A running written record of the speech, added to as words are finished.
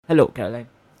Hello, Caroline.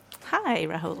 Hi,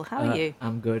 Rahul. How are you?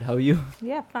 I'm good. How are you?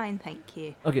 Yeah, fine, thank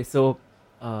you. Okay, so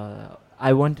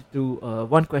I wanted to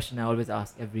one question I always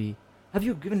ask every. Have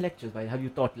you given lectures? By have you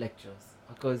taught lectures?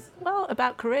 Because Well,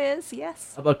 about careers,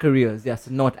 yes. about careers, yes,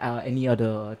 not any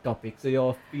other topic. So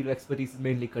your field of expertise is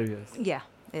mainly careers, Yeah,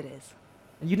 it is.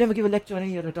 and you never give a lecture on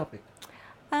any other topic.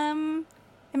 Um,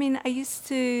 I used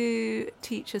to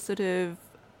teach a sort of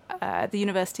the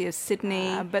University of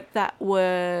Sydney, but that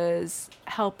was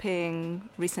helping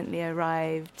recently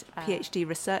arrived PhD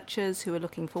researchers who were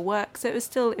looking for work. So it was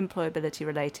still employability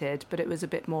related, but it was a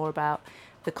bit more about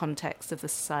the context of the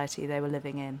society they were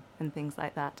living in and things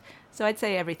like that. So I'd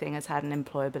say everything has had an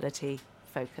employability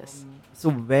focus. So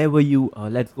where were you?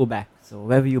 Let's go back. So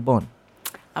where were you born?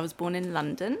 I was born in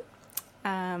London.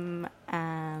 And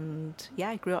yeah,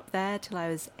 I grew up there till I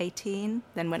was 18,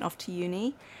 then went off to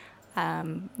uni.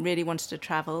 Really wanted to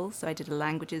travel, so I did a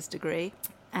languages degree.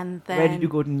 And then Where did you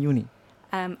go to uni?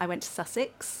 I went to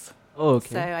Sussex. Oh,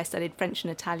 okay. So I studied French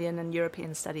and Italian and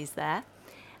European studies there.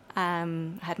 I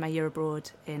had my year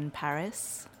abroad in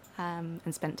Paris.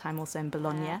 And spent time also in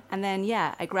Bologna. And then,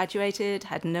 yeah, I graduated,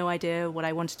 had no idea what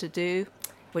I wanted to do,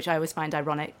 which I always find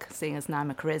ironic, seeing as now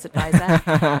I'm a careers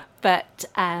advisor. But,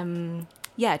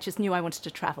 yeah, just knew I wanted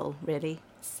to travel, really.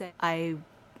 So I,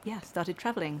 started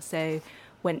traveling. So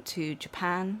went to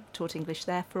Japan, taught English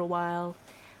there for a while.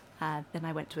 Then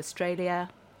I went to Australia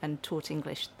and taught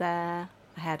English there.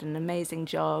 I had an amazing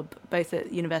job, both at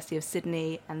the University of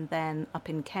Sydney and then up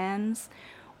in Cairns,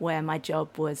 where my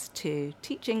job was to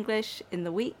teach English in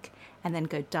the week and then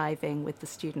go diving with the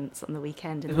students on the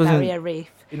weekend in the Barrier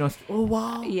Reef. Oh,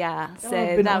 wow. Yeah,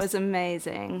 so that was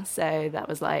amazing. So that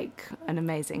was like an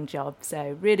amazing job.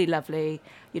 So really lovely.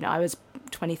 I was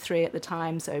 23 at the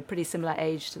time, so pretty similar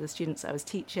age to the students I was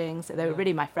teaching. So they were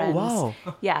really my friends. Oh,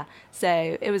 wow. Yeah,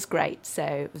 so it was great. So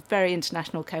it was very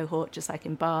international cohort, just like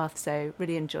in Bath. So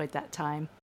really enjoyed that time.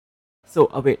 So,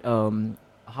 wait,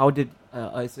 how did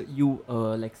so you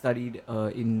studied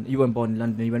you were born in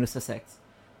London, you went to Sussex,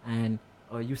 and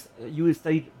you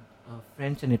studied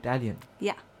French and Italian.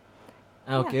 Yeah.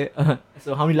 Okay. Yeah.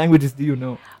 So how many languages do you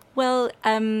know? Well,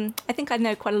 I think I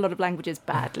know quite a lot of languages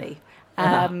badly.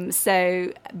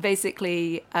 So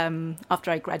basically,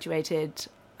 after I graduated,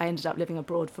 I ended up living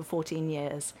abroad for 14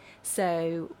 years.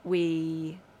 So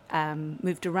we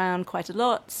moved around quite a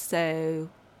lot. So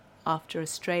after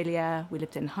Australia, we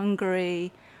lived in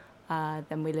Hungary.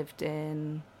 Then we lived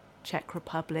in Czech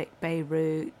Republic,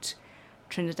 Beirut,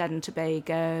 Trinidad and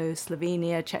Tobago,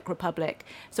 Slovenia, Czech Republic.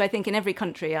 So I think in every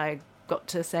country I got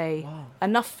to say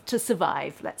enough to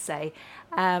survive, let's say.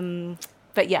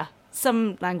 But yeah,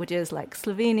 some languages like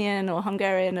Slovenian or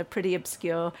Hungarian are pretty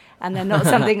obscure and they're not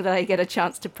something that I get a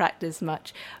chance to practice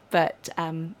much. But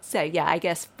so yeah, I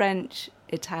guess French,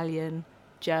 Italian,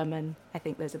 German, I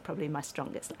think those are probably my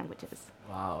strongest languages.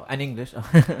 Wow. And English.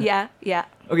 Yeah.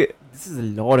 Okay, this is a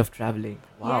lot of traveling.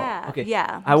 Wow. Yeah, okay.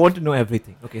 Yeah. I want to know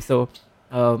everything. Okay, so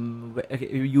okay,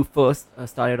 you first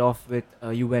started off with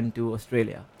you went to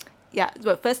Australia. Yeah,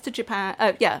 well, first to Japan.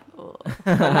 Oh, yeah.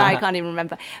 Now I can't even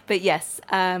remember. But yes,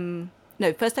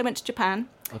 no, first I went to Japan.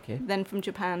 Okay. Then from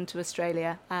Japan to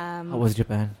Australia. How was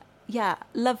Japan? Yeah,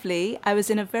 lovely. I was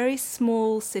in a very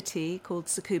small city called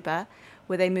Tsukuba,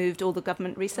 where they moved all the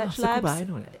government research labs. Tsukuba, I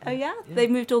know that. Oh, yeah? They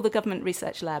moved all the government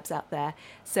research labs out there.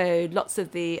 So lots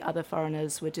of the other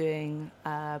foreigners were doing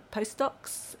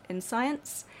postdocs in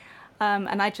science.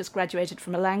 And I just graduated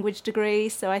from a language degree,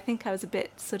 so I think I was a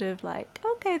bit sort of like,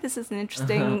 okay, this is an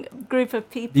interesting group of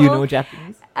people. Do you know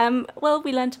Japanese? Well,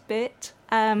 we learnt a bit,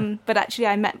 but actually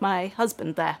I met my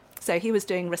husband there. So he was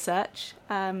doing research.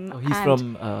 He's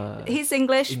from... he's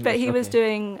English, but he was okay.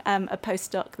 doing a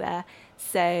postdoc there.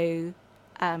 So...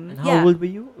 and how old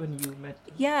were you when you met?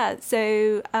 Yeah,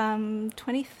 so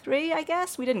 23, I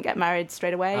guess. We didn't get married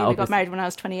straight away. We got married when I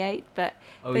was 28, but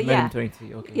we met in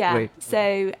 23. Okay, yeah. Great.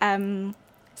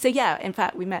 So yeah, in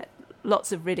fact, we met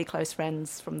lots of really close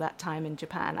friends from that time in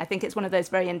Japan. I think it's one of those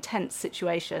very intense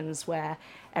situations where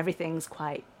everything's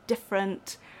quite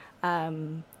different.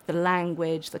 The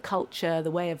language, the culture,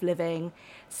 the way of living.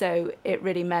 So it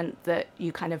really meant that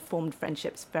you kind of formed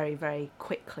friendships very, very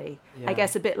quickly. Yeah. I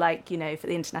guess a bit like, for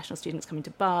the international students coming to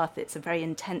Bath, it's a very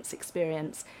intense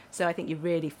experience. So I think you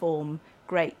really form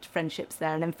great friendships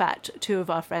there. And in fact, two of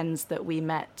our friends that we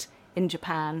met in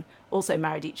Japan also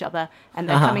married each other, and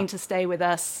they're coming to stay with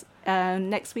us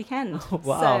next weekend. Oh,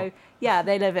 wow. So yeah,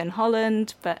 they live in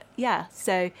Holland, but yeah,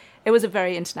 so it was a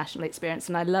very international experience,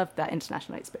 and I loved that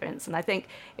international experience. And I think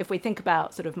if we think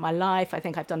about sort of my life, I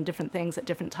think I've done different things at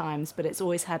different times, but it's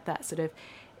always had that sort of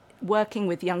working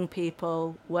with young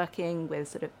people, working with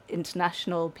sort of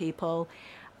international people,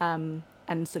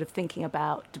 and sort of thinking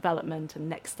about development and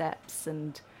next steps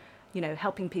and,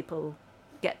 helping people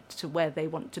get to where they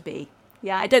want to be.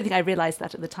 Yeah, I don't think I realised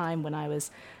that at the time when I was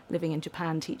living in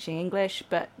Japan teaching English,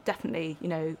 but definitely,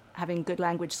 having good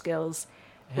language skills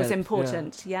was Helps,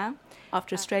 important, yeah.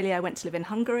 After Australia, I went to live in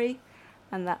Hungary,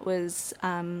 and that was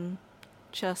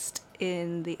just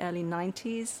in the early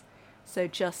 90s, so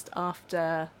just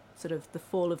after sort of the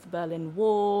fall of the Berlin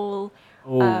Wall.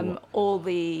 All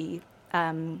the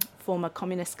former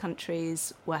communist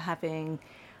countries were having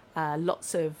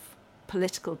lots of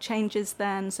political changes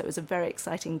then, so it was a very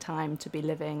exciting time to be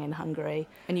living in Hungary,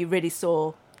 and you really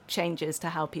saw changes to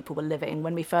how people were living.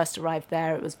 When we first arrived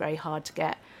there, it was very hard to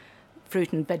get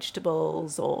fruit and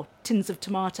vegetables or tins of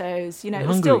tomatoes, it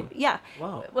was still,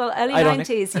 Wow. well, early Ironic.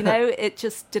 90s, it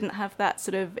just didn't have that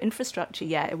sort of infrastructure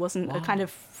yet. It wasn't a kind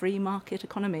of free market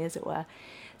economy, as it were.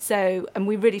 So, and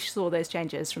we really saw those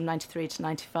changes from 93 to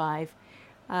 95.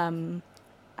 And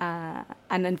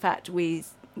in fact, we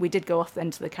did go off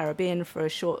then to the Caribbean for a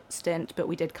short stint, but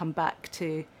we did come back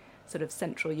to sort of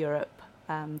Central Europe,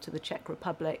 to the Czech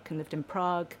Republic, and lived in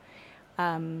Prague.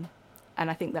 And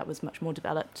I think that was much more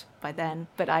developed by then.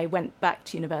 But I went back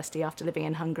to university after living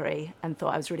in Hungary and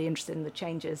thought I was really interested in the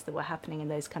changes that were happening in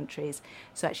those countries.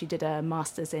 So I actually did a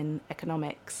master's in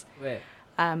economics. Where?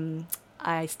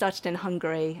 I started in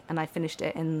Hungary and I finished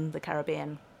it in the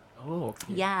Caribbean. Oh,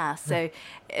 okay. Yeah, so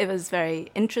it was very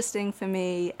interesting for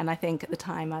me. And I think at the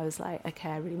time I was like, okay,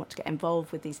 I really want to get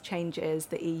involved with these changes.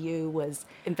 The EU was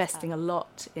investing a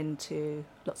lot into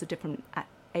lots of different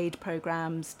aid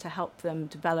programs to help them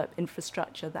develop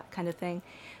infrastructure, that kind of thing.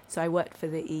 So I worked for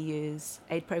the EU's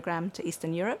aid program to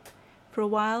Eastern Europe for a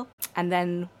while. And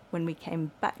then when we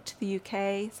came back to the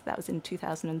UK, so that was in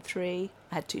 2003,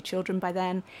 I had 2 children by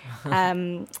then.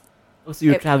 Oh, so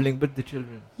you're traveling with the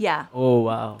children? Yeah. Oh,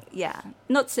 wow. Yeah,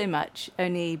 not so much,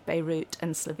 only Beirut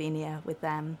and Slovenia with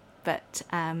them. But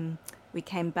we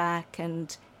came back,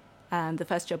 and the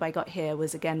first job I got here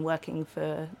was again working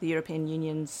for the European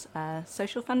Union's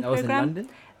social fund That was program. in London?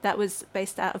 That was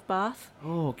based out of Bath.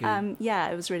 Oh, okay. Yeah,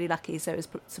 it was really lucky. So it was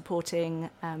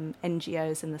supporting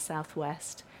NGOs in the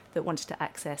southwest that wanted to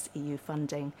access EU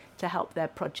funding to help their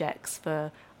projects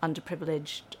for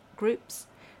underprivileged groups.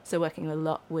 So working a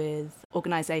lot with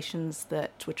organisations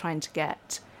that were trying to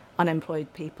get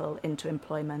unemployed people into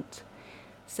employment.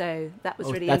 So that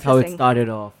was really that's interesting. how it started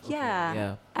off. Okay, Yeah.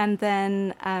 Yeah. And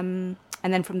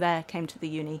then from there came to the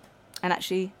uni, and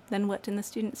actually then worked in the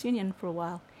Students' Union for a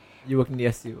while. You worked in the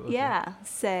SU. Okay.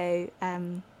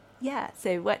 Yeah.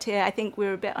 So worked here. I think we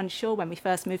were a bit unsure when we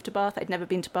first moved to Bath. I'd never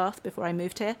been to Bath before I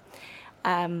moved here.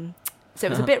 So it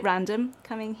was a bit random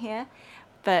coming here.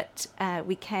 But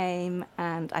we came,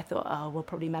 and I thought, we'll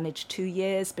probably manage 2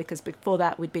 years, because before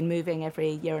that we'd been moving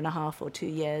every year and a half or 2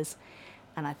 years.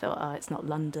 And I thought, it's not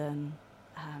London,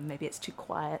 maybe it's too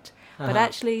quiet. But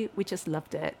actually, we just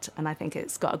loved it. And I think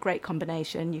it's got a great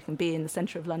combination. You can be in the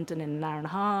centre of London in an hour and a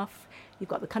half. You've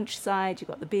got the countryside, you've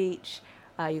got the beach,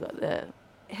 you've got the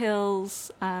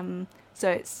hills. So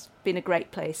it's been a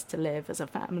great place to live as a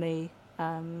family.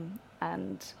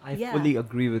 And I fully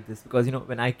agree with this, because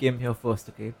when I came here first,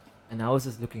 okay, and I was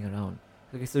just looking around.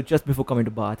 Okay, so just before coming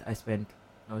to Bath, I spent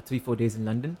 3-4 days in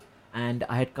London, and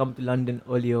I had come to London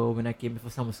earlier when I came before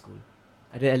summer school.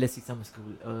 I did LSE summer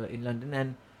school in London,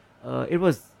 and it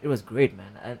was great,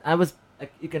 man. And I was,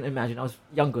 like, you can imagine, I was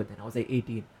younger then. I was like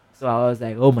 18, so I was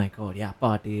like, oh my god, yeah,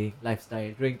 partying,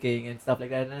 lifestyle, drinking, and stuff like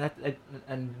that,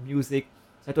 and music.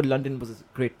 So I thought London was a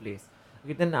great place.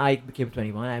 Okay, then I became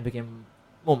 21. I became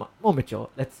more mature,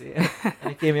 let's say. And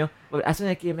I came here. But as soon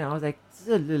as I came here, I was like, this is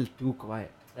a little too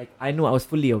quiet. Like, I know I was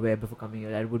fully aware before coming here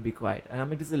that it would be quiet. And I'm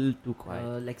like, this is a little too quiet.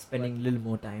 Like, spending a little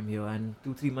more time here. And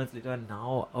 2-3 months later,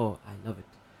 now, I love it.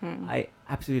 I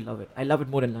absolutely love it. I love it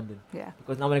more than London. Yeah.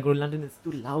 Because now when I go to London, it's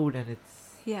too loud, and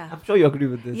it's... Yeah. I'm sure you agree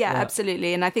with this. Yeah,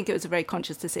 absolutely. And I think it was a very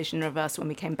conscious decision of us when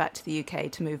we came back to the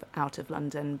UK to move out of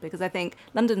London, because I think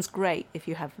London's great if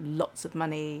you have lots of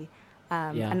money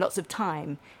and lots of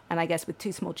time. And I guess with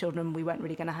 2 small children, we weren't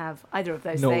really going to have either of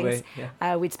those things. Way.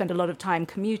 Yeah. We'd spend a lot of time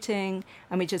commuting,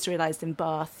 and we just realised in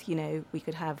Bath, we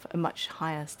could have a much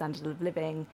higher standard of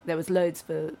living. There was loads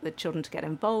for the children to get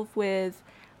involved with,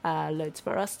 loads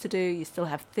for us to do. You still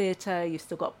have theatre, you've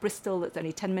still got Bristol that's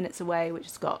only 10 minutes away, which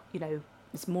has got,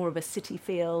 it's more of a city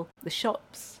feel. The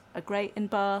shops are great in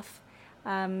Bath.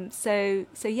 So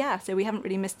we haven't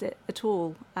really missed it at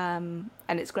all. And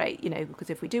it's great, because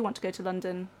if we do want to go to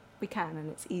London, we can, and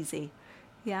it's easy.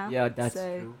 Yeah. Yeah, that's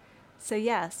true. So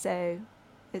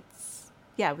it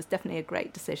was definitely a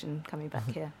great decision coming back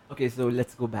here. Okay, so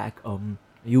let's go back.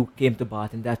 You came to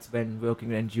Bath, and that's when working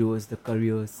with NGOs, the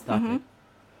careers started.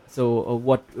 So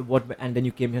and then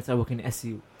you came here and started working in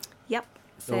SU. Yep.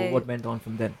 So what went on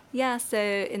from then? Yeah, so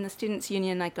in the Students'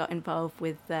 Union, I got involved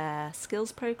with their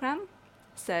skills program.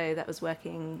 So that was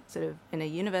working sort of in a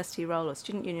university role or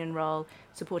student union role,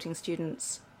 supporting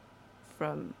students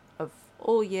of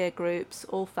all year groups,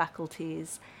 all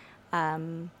faculties.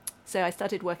 So I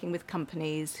started working with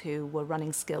companies who were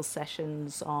running skills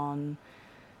sessions on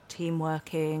team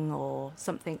working or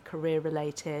something career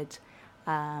related,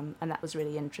 and that was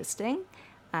really interesting.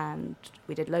 And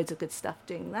we did loads of good stuff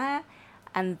doing that.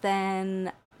 And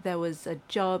then there was a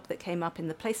job that came up in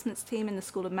the placements team in the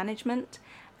School of Management,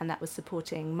 and that was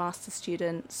supporting master's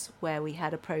students, where we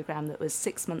had a program that was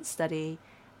 6 months study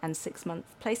and 6 month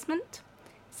placement.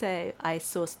 So I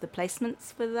sourced the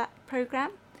placements for that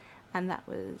program, and that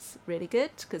was really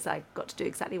good because I got to do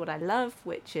exactly what I love,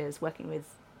 which is working with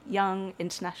young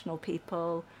international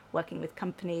people, working with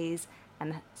companies,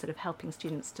 and sort of helping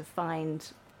students to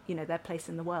find, their place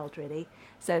in the world, really.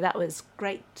 So that was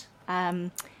great.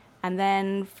 And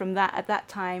then from that, at that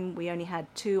time, we only had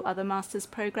 2 other master's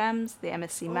programs, the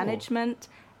MSc Management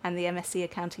and the MSc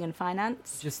Accounting and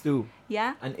Finance. Just 2?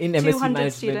 Yeah. And in MSc 200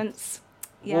 Management, students.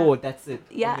 Yeah. Oh, that's it.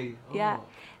 Yeah, Okay. yeah.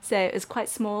 So it was quite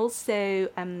small. So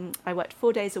I worked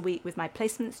 4 days a week with my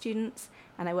placement students,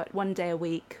 and I worked 1 day a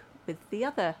week with the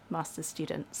other master's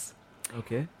students.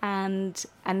 Okay. And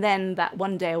then that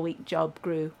 1 day a week job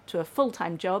grew to a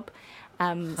full-time job.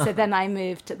 So then I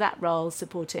moved to that role,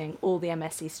 supporting all the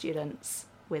MSc students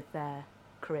with their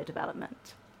career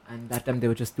development. And that time there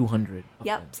were just 200.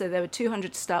 Yep, so there were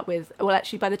 200 to start with. Well,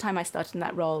 actually, by the time I started in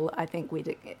that role, I think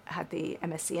we'd had the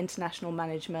MSc International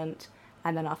Management,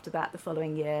 and then after that, the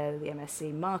following year, the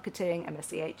MSc Marketing,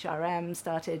 MSc HRM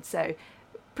started. So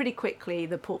pretty quickly,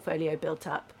 the portfolio built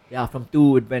up. Yeah, from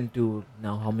 2 it went to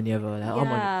now how many ever?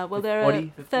 Well, there 40, are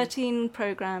 50? 13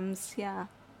 programs, yeah.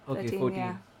 Okay, 13, 14.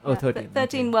 yeah. Oh, Yeah, 13.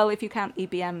 13, okay. well, if you count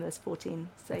EBM, there's 14.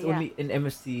 So It's yeah. only in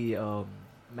MSc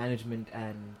Management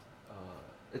and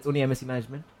it's only MSc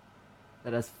Management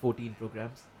that has 14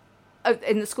 programs. Oh,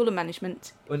 in the School of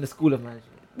Management, Oh, in the School of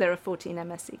Management. there are 14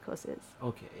 MSc courses.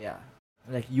 Okay, yeah.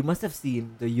 Like you must have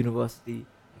seen the university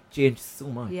change so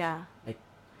much. Yeah.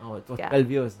 Oh, it was Yeah.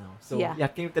 12 years now. So Yeah.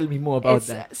 can you tell me more about It's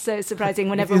that? so surprising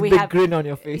With whenever this we big have grin on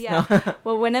your face Yeah. now.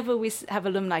 Well, whenever we have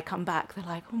alumni come back, they're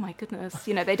like, oh my goodness,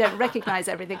 they don't recognize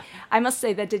everything. I must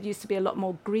say there did used to be a lot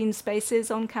more green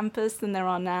spaces on campus than there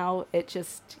are now. It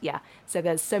just, yeah. So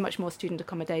there's so much more student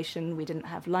accommodation. We didn't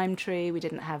have Lime Tree. We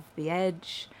didn't have The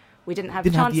Edge. We didn't have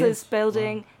Didn't have The Chancellor's Edge?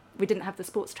 Building. Wow. We didn't have the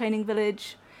Sports Training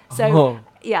Village. So, Oh.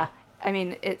 yeah, I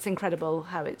mean, it's incredible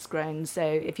how it's grown. So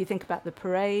if you think about the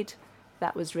parade,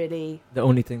 that was really The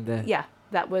only thing there. yeah,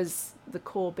 that was the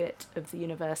core bit of the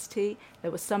university.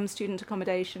 There was some student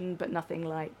accommodation, but nothing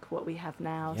like what we have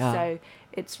now. Yeah. So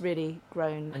it's really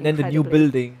grown. And then the new incredibly.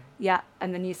 building. Yeah,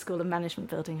 and the new School of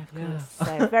Management building, of Yeah. course.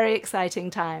 So very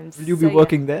exciting times. Will you So, be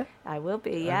working there? I will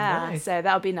be, Oh, yeah. nice. So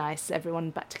that'll be nice.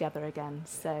 Everyone back together again.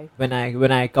 So When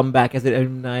I come back as an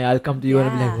alumni, I'll come to you and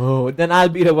I'll be like, Yeah. whoa. Then I'll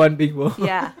be the one being whoa.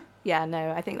 yeah. Yeah,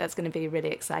 no, I think that's going to be really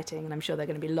exciting, and I'm sure there are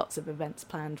going to be lots of events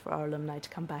planned for our alumni to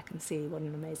come back and see what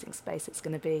an amazing space it's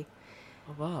going to be.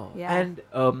 Oh, wow. Yeah. And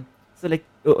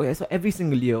so every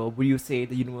single year, would you say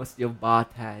the University of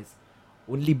Bath has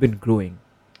only been growing?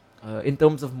 In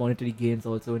terms of monetary gains,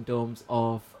 also in terms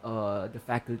of the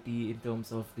faculty, in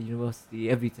terms of the university,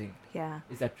 everything. Yeah.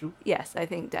 Is that true? Yes, I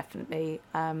think definitely.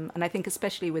 And I think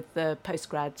especially with the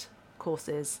postgrad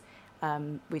courses,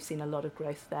 we've seen a lot of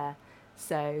growth there.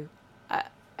 So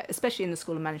especially in the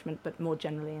School of Management, but more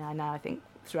generally now I think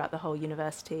throughout the whole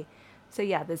university. So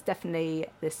yeah, there's definitely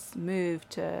this move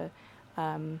to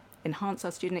enhance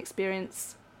our student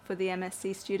experience for the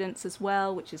MSc students as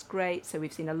well, which is great. So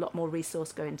we've seen a lot more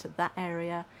resource go into that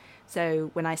area.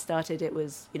 So when I started, it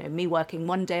was me working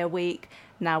 1 day a week.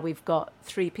 Now we've got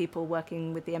 3 people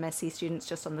working with the MSc students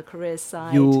just on the careers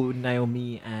side. You,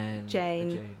 Naomi, and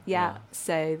Jane. Yeah,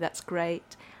 so that's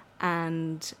great.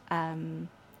 And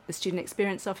the student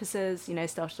experience officers,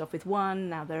 started off with 1,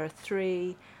 now there are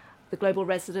 3. The global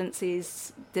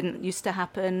residencies didn't used to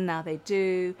happen, now they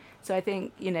do. So I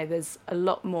think, there's a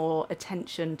lot more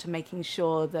attention to making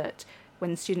sure that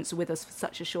when students are with us for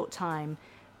such a short time,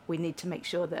 we need to make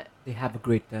sure that they have a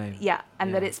great time. Yeah,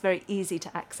 and that Yeah. it's very easy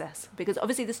to access. Because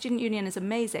obviously the Student Union is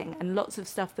amazing, and lots of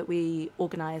stuff that we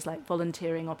organise, like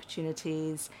volunteering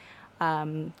opportunities,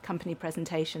 company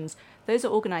presentations, those are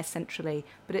organised centrally,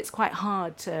 but it's quite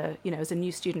hard to, as a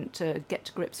new student, to get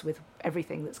to grips with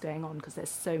everything that's going on because there's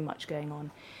so much going on.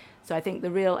 So I think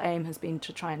the real aim has been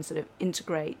to try and sort of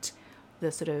integrate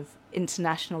the sort of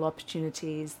international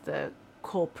opportunities, the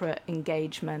corporate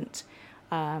engagement,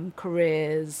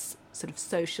 careers, sort of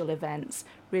social events,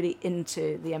 really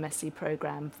into the MSc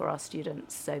program for our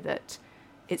students so that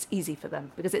it's easy for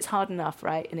them. Because it's hard enough,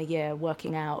 right, in a year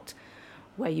working out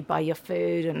where you buy your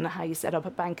food and how you set up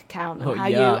a bank account and how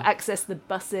you access the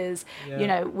buses,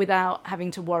 without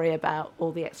having to worry about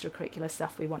all the extracurricular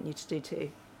stuff we want you to do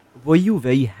too. Were you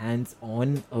very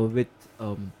hands-on with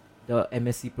the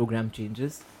MSc program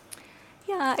changes?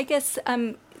 Yeah, I guess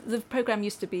the program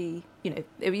used to be, it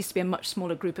used to be a much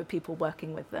smaller group of people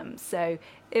working with them. So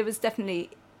it was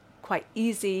definitely quite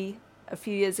easy a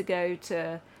few years ago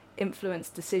to influence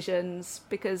decisions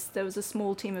because there was a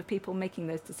small team of people making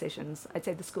those decisions. I'd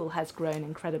say the school has grown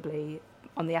incredibly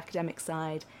on the academic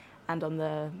side and on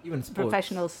the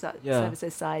professional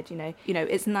services side.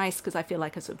 It's nice because I feel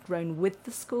like I've sort of grown with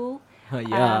the school.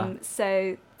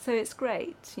 So it's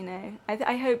great.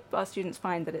 I hope our students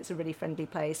find that it's a really friendly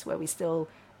place where we still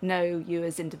know you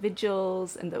as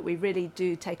individuals and that we really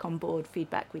do take on board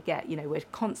feedback we get. We're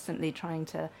constantly trying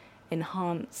to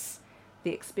enhance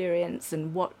the experience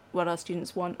and what our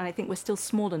students want. And I think we're still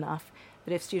small enough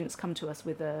that if students come to us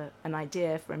with an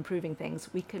idea for improving things,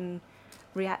 we can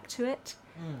react to it.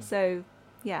 So,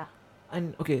 yeah.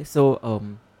 And okay, so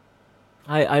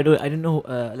I don't know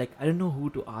I don't know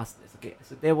who to ask this. Okay,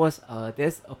 so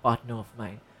there's a partner of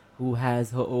mine who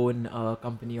has her own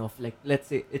company of let's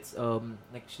say it's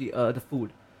the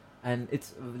food, and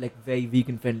it's very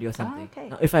vegan friendly or something. Okay.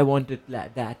 Now, if I wanted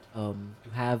that to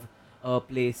have a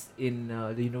place in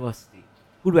the university,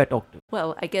 who do I talk to?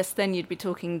 Well, I guess then you'd be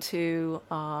talking to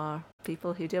our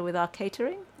people who deal with our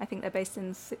catering. I think they're based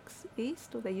in 6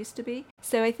 East, or they used to be.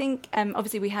 So I think,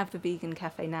 obviously, we have the vegan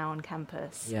cafe now on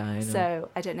campus. Yeah, I know. So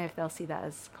I don't know if they'll see that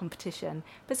as competition.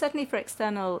 But certainly for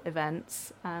external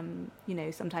events,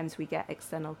 sometimes we get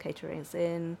external caterers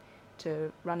in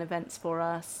to run events for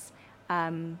us.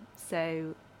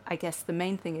 So I guess the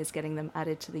main thing is getting them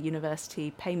added to the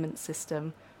university payment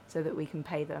system so that we can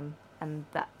pay them. And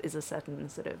that is a certain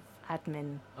sort of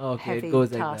admin heavy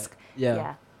task.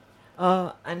 Yeah.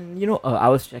 And I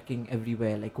was checking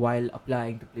everywhere, while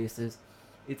applying to places,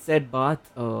 it said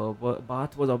Bath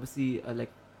was obviously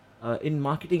in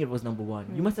marketing it was number one.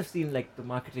 You must have seen the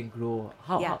marketing grow.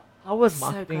 How was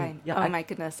marketing? So my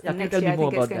goodness! Yeah, and next year I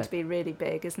think it's going to be really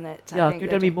big, isn't it? Can you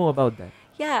tell me more about that?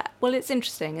 Yeah, well, it's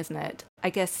interesting, isn't it?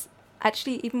 I guess.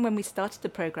 Actually, even when we started the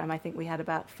program, I think we had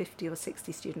about 50 or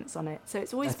 60 students on it. So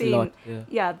it's always been, a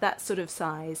lot, that sort of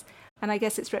size. And I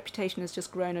guess its reputation has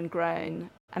just grown and grown.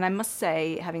 And I must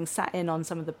say, having sat in on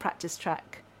some of the practice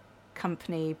track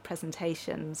company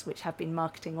presentations, which have been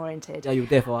marketing oriented. Yeah, you were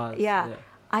there for hours. Yeah,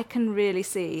 I can really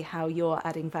see how you're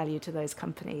adding value to those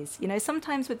companies.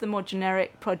 Sometimes with the more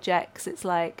generic projects, it's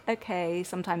like, okay,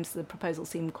 sometimes the proposals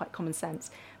seem quite common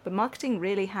sense. But marketing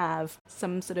really have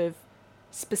some sort of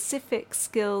specific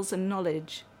skills and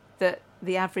knowledge that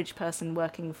the average person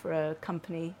working for a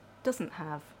company doesn't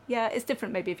have. Yeah, it's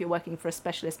different maybe if you're working for a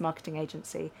specialist marketing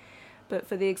agency. But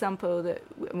for the example that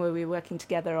where we were working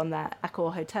together on that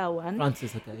Accor Hotel one,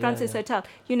 Francis Hotel,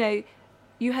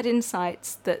 you had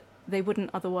insights that they wouldn't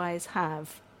otherwise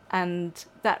have. And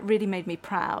that really made me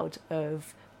proud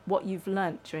of what you've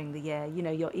learnt during the year,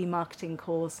 your e-marketing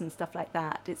course and stuff like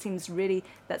that. It seems really,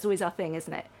 that's always our thing,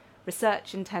 isn't it?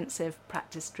 Research intensive,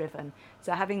 practice driven.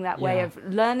 So having that way of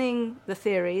learning the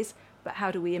theories, but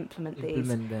how do we implement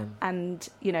them? And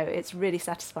it's really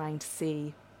satisfying to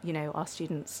see our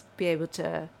students be able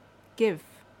to give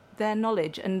their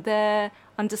knowledge and their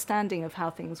understanding of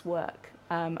how things work.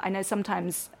 I know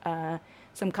sometimes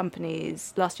some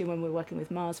companies, last year when we were working with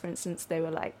Mars, for instance, they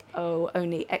were like,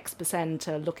 only X%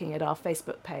 are looking at our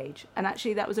Facebook page, and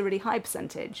actually that was a really high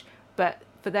percentage, but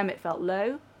for them it felt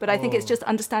low. But I think it's just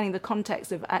understanding the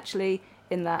context of actually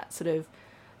in that sort of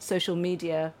social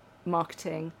media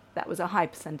marketing, that was a high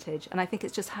percentage. And I think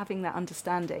it's just having that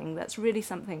understanding that's really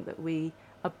something that we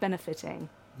are benefiting.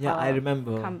 Yeah, I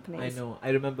remember. Companies. I know. I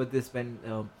remember this when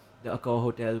the Accor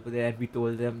Hotel were there and we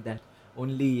told them that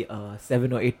only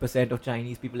 7 or 8% of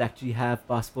Chinese people actually have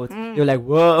passports. They were like,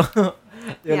 whoa.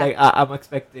 They were like, I'm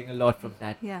expecting a lot from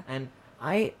that. Yeah. And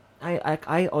I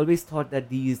always thought that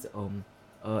these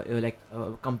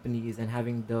companies and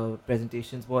having the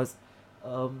presentations was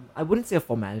I wouldn't say a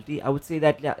formality. I would say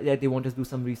that they want us to do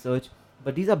some research,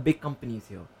 but these are big companies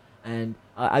here, and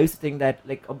I used to think that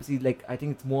obviously I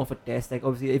think it's more of a test.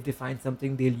 Obviously if they find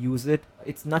something, they'll use it.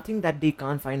 It's nothing that they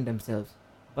can't find themselves.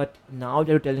 But now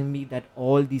they're telling me that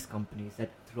all these companies that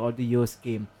throughout the years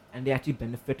came and they actually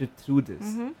benefited through this.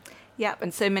 Mm-hmm. Yeah,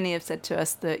 and so many have said to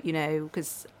us that,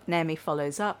 because NAMI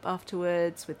follows up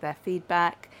afterwards with their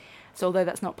feedback. So although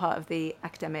that's not part of the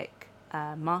academic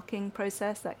marking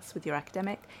process. That's with your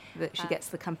academic, that she gets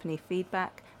the company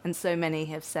feedback. And so many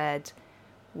have said,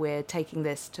 we're taking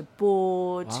this to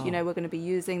board, Wow. we're going to be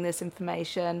using this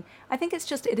information. I think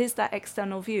it is that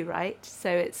external view, right? So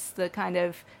it's the kind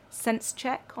of sense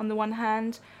check on the one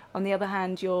hand. On the other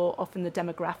hand, you're often the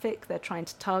demographic they're trying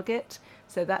to target.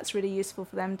 So that's really useful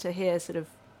for them to hear sort of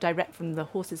direct from the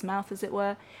horse's mouth, as it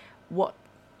were, what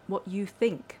you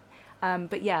think.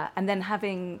 But yeah, and then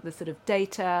having the sort of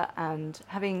data and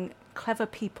having clever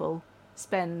people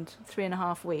spend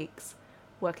 3.5 weeks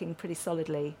working pretty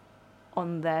solidly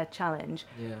on their challenge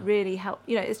really help.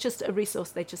 It's just a resource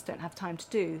they just don't have time to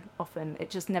do often. It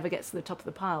just never gets to the top of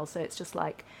the pile. So it's just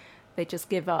like they just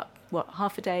give up,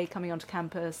 half a day coming onto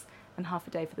campus and half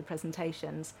a day for the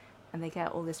presentations, and they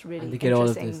get all this really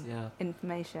interesting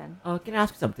information. Can I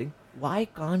ask you something? Why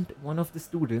can't one of the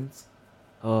students,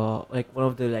 like one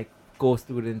of the like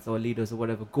co-students or leaders or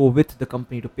whatever, go with the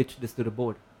company to pitch this to the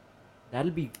board?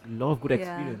 That'll be a lot of good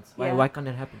experience. Why can't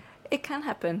that happen? It can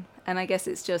happen, and I guess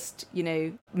it's just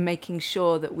making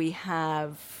sure that we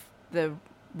have the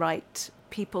right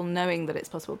people knowing that it's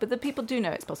possible. But the people do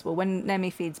know it's possible. When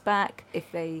NEMI feeds back,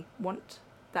 if they want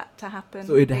that to happen,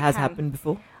 so it has happened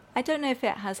before. I don't know if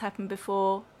it has happened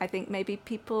before. I think maybe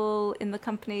people in the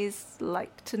companies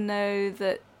like to know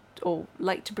that, or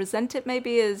like to present it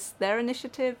maybe as their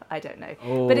initiative. I don't know,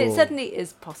 but it certainly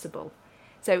is possible.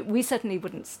 So we certainly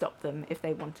wouldn't stop them if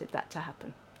they wanted that to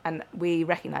happen. And we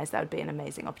recognise that would be an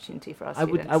amazing opportunity for our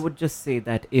students. I would just say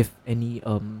that if any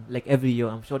like every year,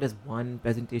 I'm sure there's one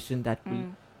presentation that will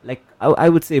like I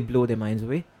would say blow their minds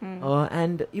away.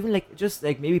 And even like just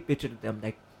like maybe pitch it to them,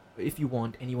 like if you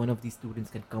want, any one of these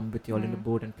students can come with you all in the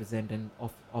board and present and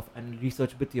and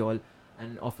research with you all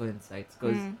and offer insights.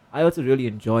 Because I also really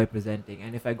enjoy presenting,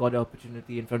 and if I got an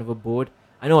opportunity in front of a board,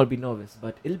 I know I'll be nervous,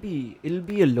 but it'll be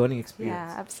a learning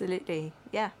experience. Yeah, absolutely.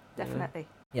 Yeah, definitely.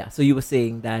 Yeah, so you were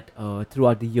saying that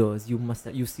throughout the years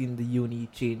you've seen the uni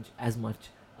change as much.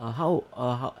 How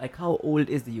old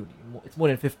is the uni? It's more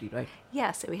than 50, right?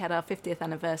 Yeah, so we had our 50th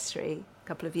anniversary a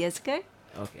couple of years ago.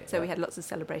 Okay. So we had lots of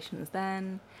celebrations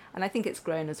then, and I think it's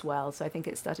grown as well. So I think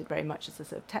it started very much as a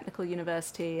sort of technical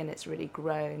university, and it's really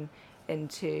grown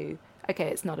into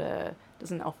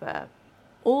doesn't offer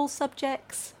all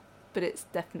subjects, but it's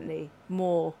definitely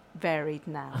more varied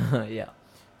now. Yeah.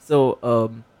 So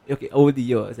okay, over the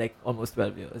years, like almost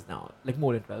 12 years now, like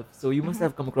more than 12. So you must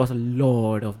have come across a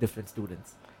lot of different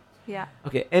students. Yeah.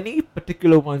 Okay, any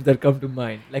particular ones that come to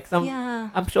mind? Like some,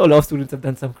 I'm sure a lot of students have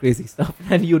done some crazy stuff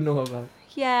that you know about.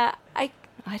 Yeah, I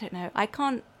don't know. I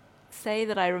can't say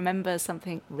that I remember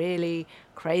something really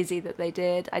crazy that they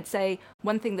did. I'd say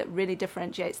one thing that really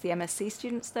differentiates the MSc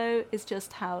students, though, is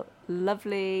just how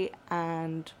lovely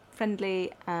and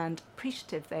friendly and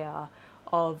appreciative they are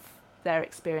of their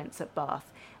experience at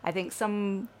Bath. I think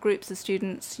some groups of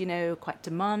students, are quite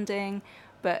demanding,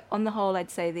 but on the whole,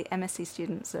 I'd say the MSc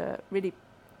students are really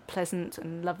pleasant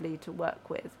and lovely to work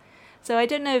with. So I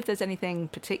don't know if there's anything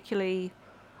particularly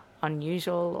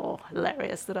unusual or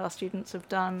hilarious that our students have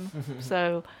done.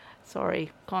 So,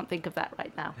 sorry, can't think of that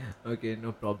right now. Okay,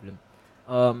 no problem.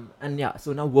 And yeah,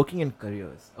 so now working in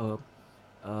careers.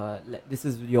 This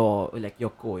is your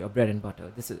bread and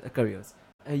butter. This is careers.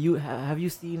 Have you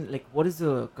seen like what is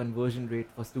the conversion rate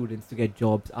for students to get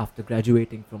jobs after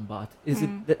graduating from Bath? Is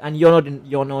it that, and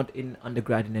you're not in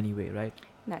undergrad in any way, right?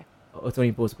 No. It's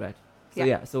only postgrad.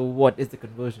 So so what is the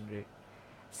conversion rate?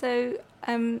 So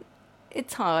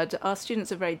it's hard. Our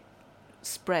students are very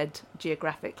spread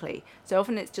geographically, so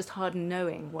often it's just hard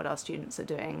knowing what our students are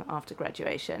doing after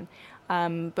graduation.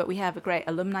 But we have a great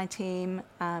alumni team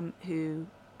who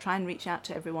try and reach out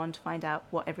to everyone to find out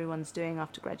what everyone's doing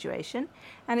after graduation,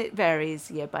 and it varies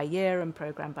year by year and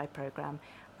program by program.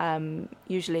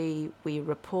 Usually we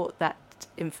report that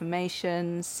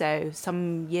information, so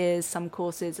some years, some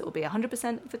courses, it will be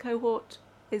 100% of the cohort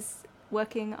is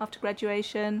working after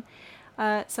graduation.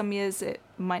 Some years it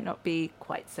might not be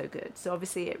quite so good. So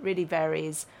obviously it really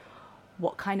varies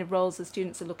what kind of roles the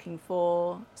students are looking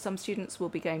for. Some students will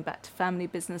be going back to family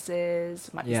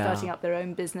businesses, might be starting up their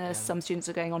own business. Some students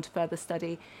are going on to further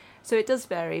study. So it does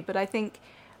vary. But I think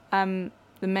the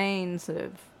main sort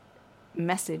of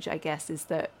message, I guess, is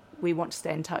that we want to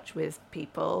stay in touch with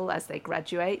people as they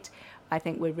graduate. I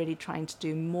think we're really trying to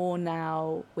do more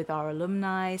now with our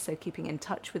alumni, so keeping in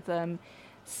touch with them.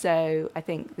 So I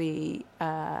think in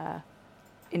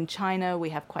China we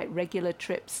have quite regular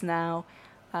trips now.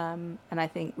 And I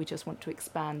think we just want to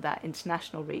expand that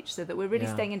international reach so that we're really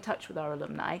staying in touch with our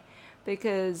alumni,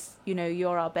 because,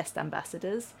 you're our best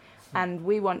ambassadors and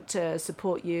we want to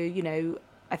support you.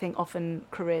 I think often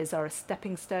careers are a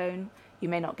stepping stone. You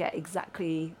may not get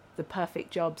exactly the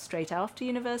perfect job straight after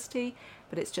university,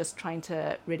 but it's just trying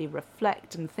to really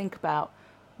reflect and think about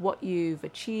what you've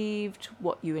achieved,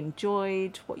 what you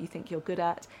enjoyed, what you think you're good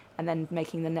at, and then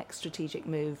making the next strategic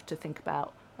move to think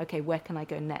about, okay, where can I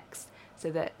go next?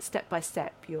 So that step by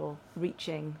step you're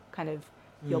reaching kind of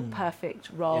your perfect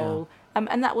role.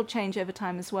 And that will change over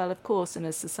time as well, of course, and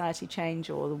as society change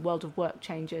or the world of work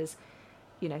changes,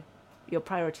 your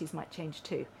priorities might change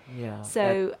too. Yeah.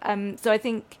 So I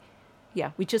think,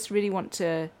 we just really want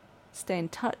to stay in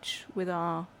touch with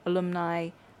our alumni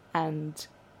and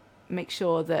make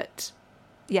sure that,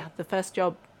 the first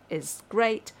job is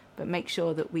great, but make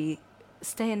sure that we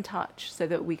stay in touch so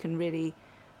that we can really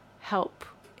help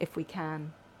if we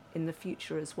can in the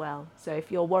future as well. So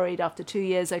if you're worried after 2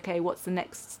 years, okay, what's the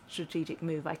next strategic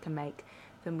move I can make,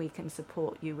 then we can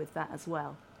support you with that as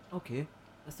well. Okay.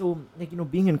 So,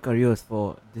 being in careers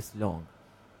for this long,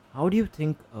 how do you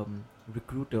think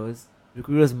recruiters'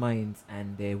 minds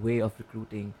and their way of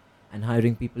recruiting and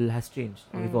hiring people has changed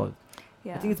or evolved?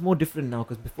 Yeah. I think it's more different now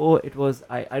because before it was,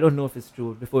 I don't know if it's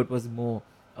true, before it was more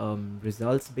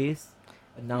results based.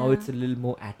 Now it's a little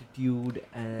more attitude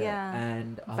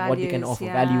and what they can offer,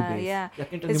 value based. Yeah, can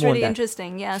you tell it's me more really on that?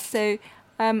 interesting. Yeah, so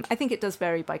I think it does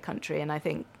vary by country, and I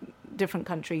think different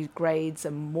countries' grades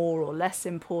are more or less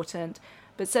important.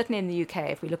 But certainly in the UK,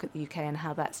 if we look at the UK and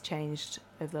how that's changed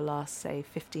over the last, say,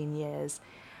 15 years,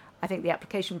 I think the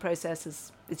application process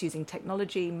is using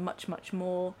technology much, much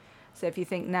more. So if you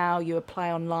think now you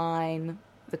apply online,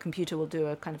 the computer will do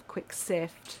a kind of quick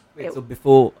sift. Wait, so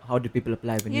before, how did people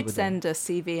apply when you You'd were send a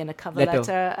CV and a cover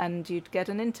letter and you'd get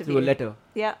an interview. Through a letter?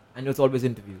 Yeah. And it was always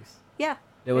interviews? Yeah.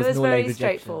 There was no very rejection.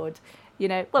 straightforward.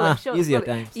 I'm sure easier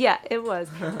times. Yeah, it was.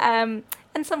 And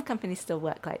some companies still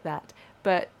work like that.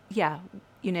 But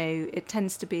it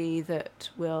tends to be that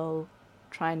we'll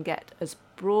try and get as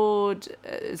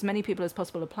many people as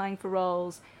possible applying for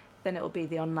roles. Then it will be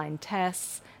the online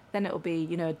tests. Then it will be,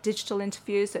 a digital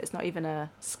interview. So it's not even a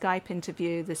Skype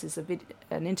interview. This is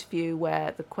an interview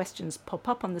where the questions pop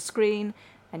up on the screen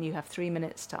and you have 3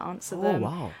 minutes to answer them. Oh,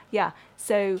 wow. Yeah.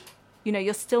 So,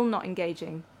 you're still not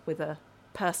engaging with a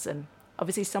person.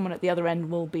 Obviously, someone at the other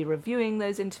end will be reviewing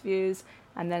those interviews,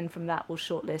 and then from that we'll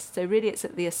shortlist. So really it's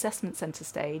at the assessment centre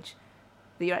stage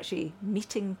that you're actually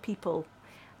meeting people.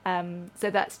 So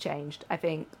that's changed. I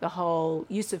think the whole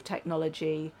use of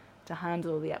technology to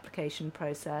handle the application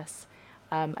process,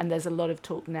 and there's a lot of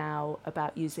talk now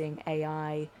about using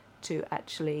AI to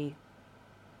actually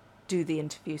do the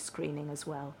interview screening as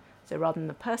well. So rather than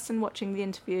the person watching the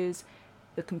interviews,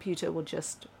 the computer will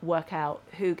just work out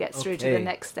who gets through to the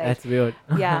next stage. That's weird.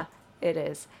 Yeah, it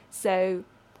is. So,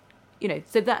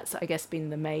 so that's, I guess, been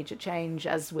the major change.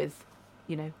 As with,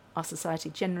 our society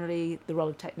generally, the role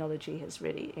of technology has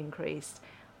really increased.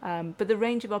 But the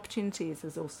range of opportunities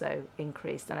has also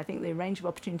increased. And I think the range of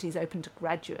opportunities open to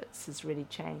graduates has really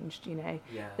changed,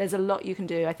 There's a lot you can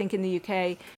do. I think in the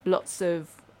UK, lots of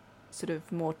sort of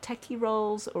more techie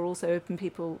roles are also open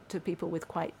to people with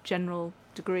quite general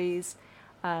degrees.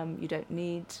 You don't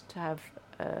need to have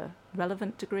a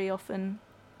relevant degree often.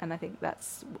 And I think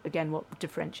that's, again, what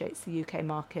differentiates the UK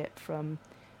market from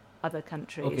other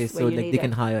countries. Okay, so they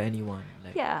can hire anyone.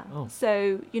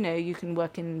 So, you can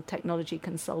work in technology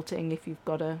consulting if you've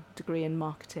got a degree in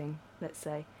marketing, let's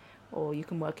say. Or you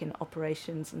can work in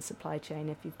operations and supply chain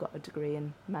if you've got a degree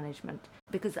in management.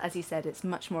 Because, as you said, it's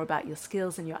much more about your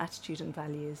skills and your attitude and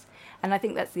values. And I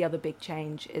think that's the other big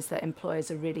change, is that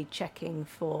employers are really checking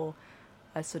for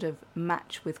a sort of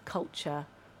match with culture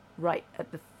right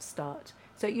at the start.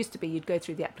 So it used to be you'd go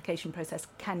through the application process,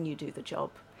 can you do the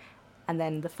job? And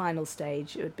then the final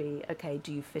stage, it would be, okay,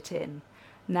 do you fit in?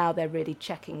 Now they're really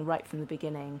checking right from the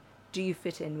beginning, do you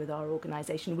fit in with our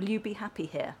organisation? Will you be happy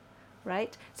here?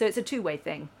 Right? So it's a two-way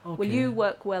thing. Okay. Will you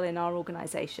work well in our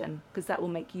organisation? Because that will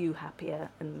make you happier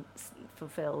and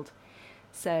fulfilled.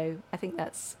 So I think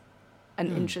that's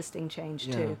an interesting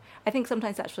change too. I think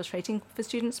sometimes that's frustrating for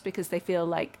students because they feel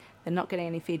like they're not getting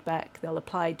any feedback. They'll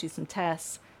apply, do some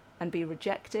tests and be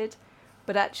rejected.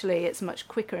 But actually it's much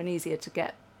quicker and easier to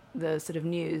get the sort of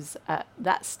news at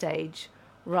that stage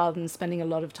rather than spending a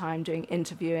lot of time doing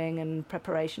interviewing and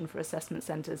preparation for assessment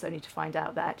centres only to find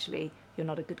out that actually you're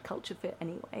not a good culture fit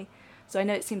anyway. So I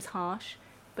know it seems harsh,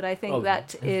 but I think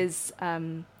that is,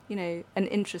 an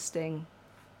interesting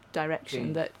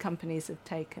direction that companies have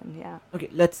taken, Okay,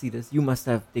 let's see this. You must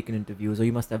have taken interviews or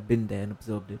you must have been there and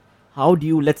observed it. How do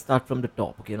you, let's start from the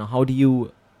top, okay, now how do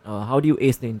you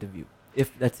ace the interview?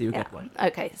 If, let's say, you get one.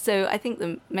 Okay, so I think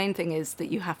the main thing is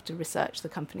that you have to research the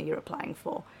company you're applying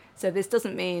for. So this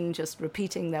doesn't mean just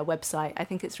repeating their website. I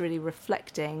think it's really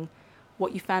reflecting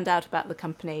what you found out about the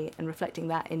company and reflecting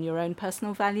that in your own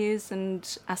personal values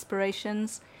and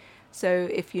aspirations. So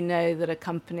if you know that a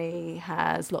company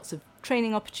has lots of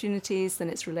training opportunities, then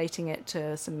it's relating it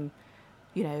to some,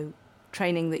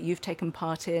 training that you've taken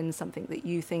part in, something that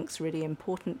you think's really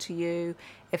important to you.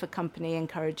 If a company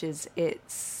encourages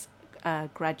its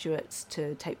graduates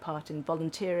to take part in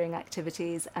volunteering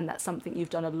activities, and that's something you've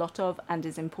done a lot of and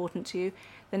is important to you,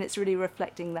 then it's really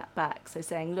reflecting that back. So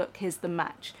saying, look, here's the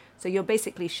match. So you're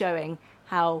basically showing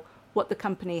how what the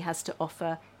company has to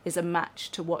offer is a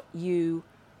match to what you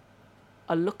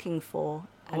are looking for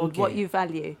and what you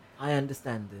value. I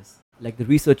understand this. Like the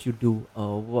research you do,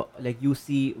 like you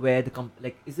see where the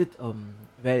is it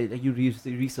where you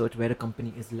research where a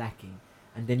company is lacking,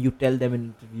 and then you tell them in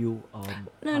an interview.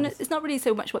 No, it's not really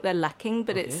so much what they're lacking,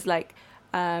 but it's like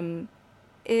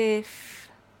if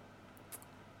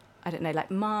I don't know,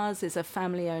 like Mars is a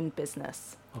family-owned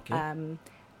business,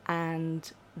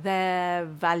 and their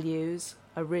values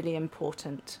are really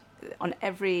important. On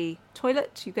every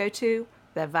toilet you go to,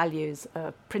 their values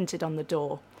are printed on the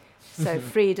door. So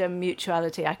freedom,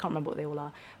 mutuality, I can't remember what they all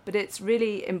are. But it's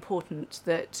really important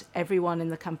that everyone in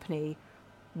the company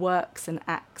works and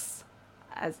acts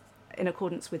as in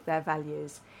accordance with their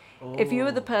values. If you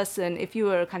were if you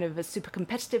were kind of a super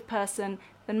competitive person,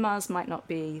 then Mars might not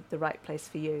be the right place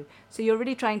for you. So you're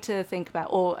really trying to think about,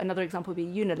 or another example would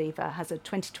be Unilever has a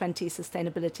 2020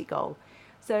 sustainability goal.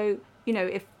 So,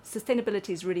 if sustainability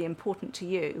is really important to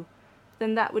you,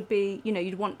 then that would be,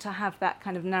 you'd want to have that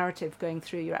kind of narrative going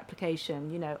through your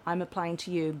application. I'm applying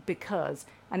to you because,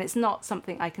 and it's not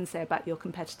something I can say about your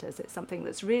competitors. It's something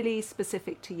that's really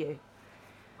specific to you.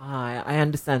 I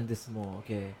understand this more.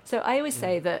 Okay. So I always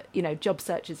say that, job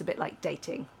search is a bit like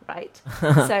dating, right?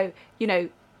 So,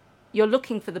 you're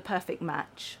looking for the perfect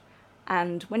match.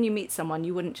 And when you meet someone,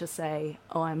 you wouldn't just say,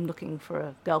 oh, I'm looking for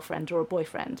a girlfriend or a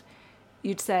boyfriend.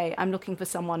 You'd say, I'm looking for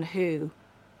someone who,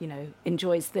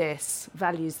 enjoys this,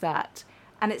 values that.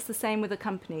 And it's the same with a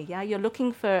company. Yeah, you're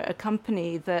looking for a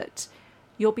company that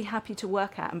you'll be happy to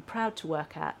work at and proud to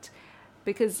work at,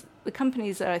 because the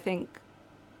companies are, I think,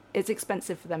 it's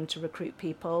expensive for them to recruit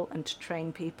people and to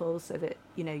train people so that,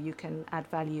 you can add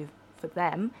value for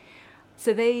them.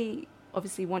 So they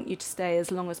obviously want you to stay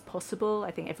as long as possible. I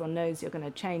think everyone knows you're going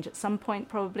to change at some point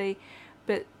probably,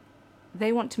 but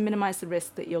they want to minimize the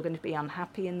risk that you're going to be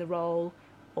unhappy in the role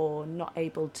or not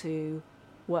able to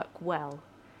work well.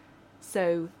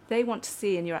 So they want to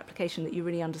see in your application that you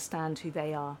really understand who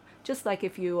they are. Just like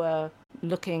if you were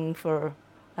looking for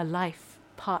a life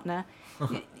partner,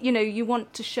 you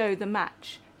want to show the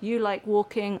match. You like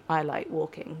walking, I like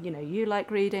walking. You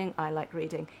like reading, I like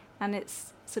reading. And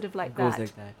it's sort of like that.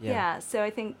 Like that. Yeah. So I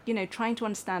think, trying to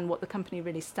understand what the company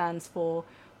really stands for,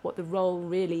 what the role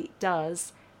really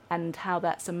does, and how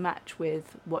that's a match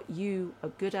with what you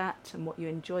are good at and what you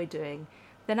enjoy doing,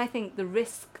 then I think the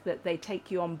risk that they take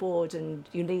you on board and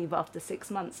you leave after 6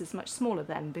 months is much smaller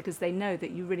then, because they know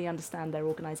that you really understand their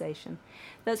organisation.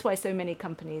 That's why so many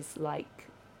companies like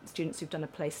students who've done a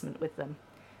placement with them,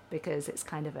 because it's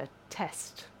kind of a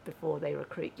test before they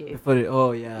recruit you.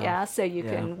 Yeah, so you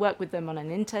can work with them on an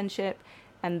internship,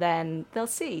 and then they'll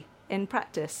see in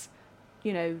practice,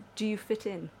 do you fit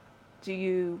in? Do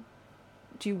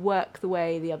you work the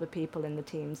way the other people in the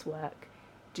teams work?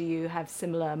 Do you have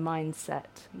similar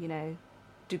mindset?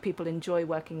 Do people enjoy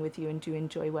working with you, and do you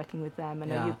enjoy working with them?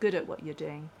 And are you good at what you're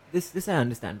doing? This I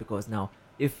understand, because now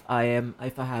if I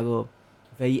have a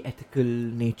very ethical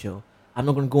nature, I'm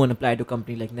not going to go and apply to a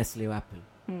company like Nestle or Apple.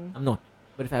 I'm not.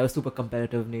 But if I have a super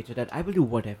competitive nature that I will do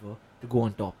whatever to go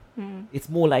on top, it's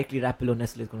more likely that Apple or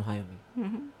Nestle is going to hire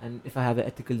me. And if I have an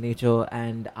ethical nature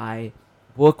and I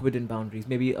work within boundaries,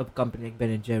 maybe a company like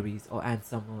Ben & Jerry's or Ann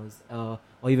Summers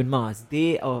or even Mars,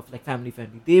 they are like family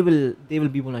friendly. They will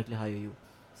be more likely to hire you.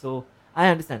 So I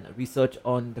understand that research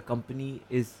on the company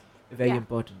is very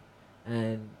important,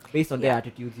 and based on their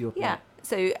attitudes, you apply. Yeah.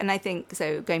 So, and I think,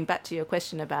 so going back to your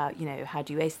question about, how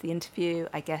do you ace the interview?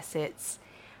 I guess it's,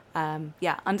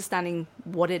 understanding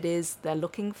what it is they're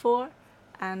looking for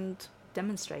and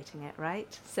demonstrating it,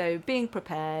 right? So being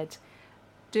prepared,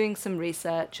 doing some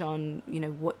research on,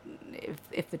 what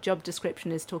if the job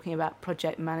description is talking about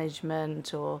project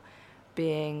management or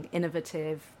being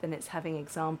innovative, then it's having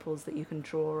examples that you can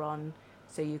draw on,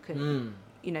 so you can,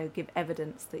 give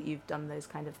evidence that you've done those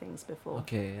kind of things before.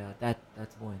 Okay, yeah,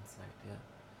 that's more insight.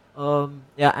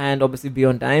 Yeah. And obviously be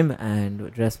on time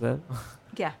and dress well.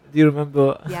 Yeah. Do you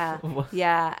remember?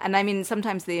 Yeah. And I mean,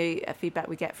 sometimes the feedback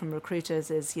we get from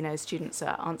recruiters is, students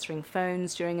are answering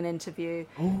phones during an interview.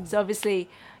 So obviously,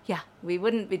 we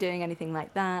wouldn't be doing anything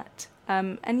like that.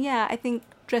 And I think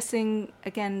dressing,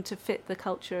 again, to fit the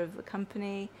culture of the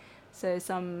company. So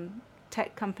some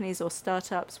tech companies or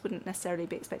startups wouldn't necessarily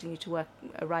be expecting you to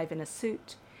arrive in a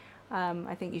suit.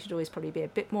 I think you should always probably be a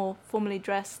bit more formally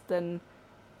dressed than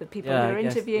the people who are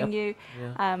interviewing you.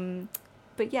 Yeah.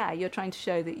 But yeah, you're trying to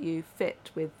show that you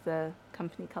fit with the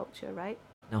company culture, right?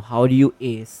 Now, how do you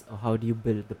ace or how do you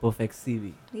build the perfect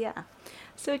CV? Yeah.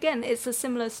 So again, it's a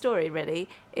similar story, really.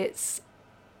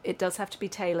 It does have to be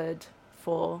tailored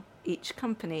for each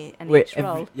company and each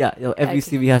role. Every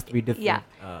CV has to be different. Yeah,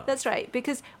 that's right.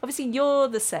 Because obviously you're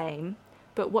the same,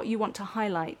 but what you want to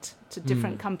highlight to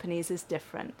different companies is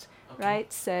different,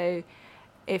 right? So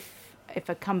if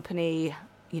a company,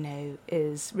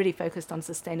 is really focused on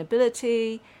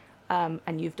sustainability,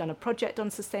 and you've done a project on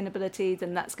sustainability,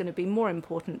 then that's going to be more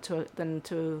important than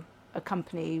to a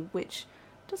company which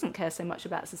doesn't care so much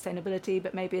about sustainability,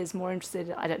 but maybe is more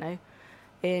interested, I don't know,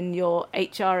 in your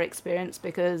HR experience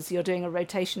because you're doing a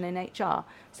rotation in HR.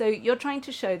 So you're trying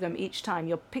to show them each time,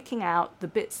 you're picking out the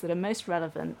bits that are most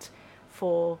relevant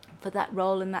for that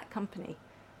role in that company.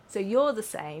 So you're the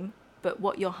same, but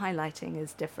what you're highlighting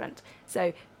is different.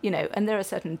 So, and there are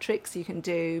certain tricks you can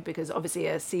do because obviously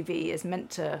a CV is meant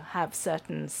to have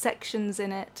certain sections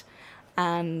in it,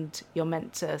 and you're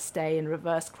meant to stay in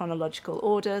reverse chronological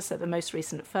order, so the most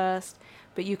recent first,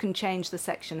 but you can change the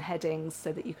section headings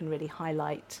so that you can really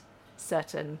highlight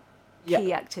certain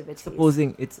key activities.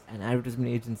 Supposing it's an advertisement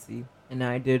agency, and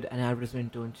I did an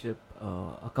advertisement internship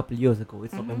a couple of years ago.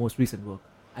 It's not my most recent work.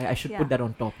 I should put that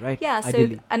on top, right? Yeah, so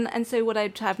and so what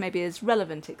I'd have maybe is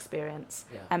relevant experience,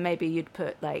 and maybe you'd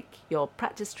put like your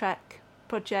practice track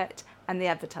project and the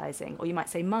advertising, or you might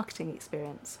say marketing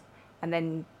experience, and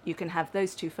then you can have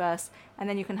those two first, and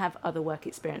then you can have other work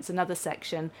experience, another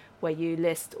section where you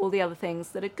list all the other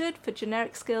things that are good for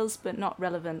generic skills but not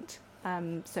relevant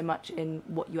so much in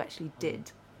what you actually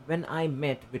did. When I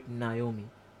met with Naomi,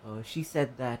 she said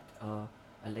that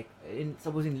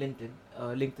supposing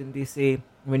LinkedIn they say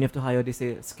when you have to hire, they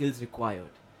say skills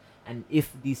required, and if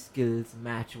these skills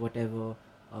match whatever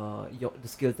the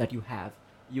skills that you have,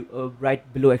 you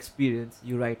write below experience,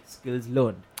 you write skills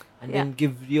learned, and then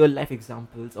give real life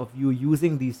examples of you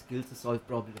using these skills to solve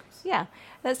problems. Yeah,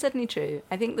 that's certainly true.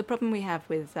 I think the problem we have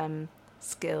with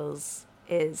skills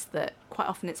is that quite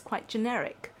often it's quite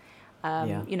generic.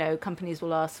 Companies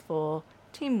will ask for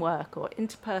teamwork or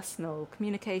interpersonal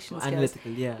communication skills.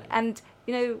 Analytical, yeah. And,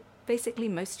 basically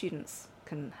most students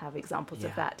can have examples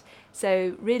of that.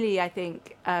 So really, I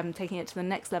think taking it to the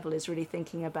next level is really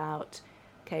thinking about,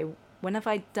 okay, when have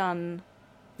I done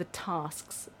the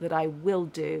tasks that I will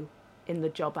do in the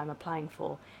job I'm applying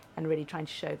for, and really trying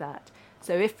to show that.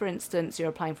 So if, for instance, you're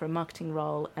applying for a marketing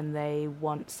role and they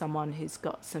want someone who's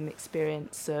got some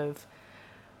experience of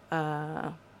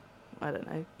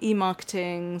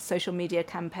e-marketing, social media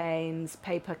campaigns,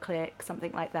 pay-per-click,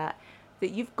 something like that,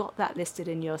 that you've got that listed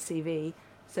in your CV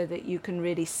so that you can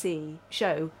really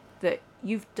show that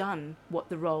you've done what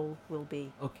the role will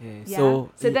be. Okay, yeah? So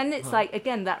then it's like,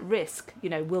 again, that risk,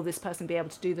 will this person be able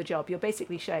to do the job? You're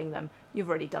basically showing them you've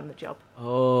already done the job.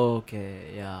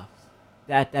 Okay, yeah.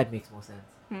 That makes more sense.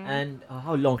 And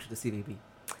how long should the CV be?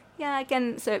 Yeah,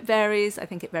 again, so it varies. I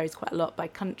think it varies quite a lot by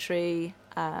country.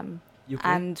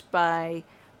 And by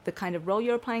the kind of role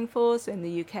you're applying for. So in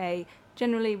the UK,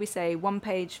 generally we say 1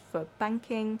 page for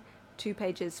banking, 2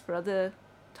 pages for other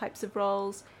types of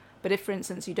roles. But if, for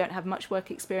instance, you don't have much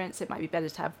work experience, it might be better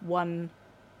to have 1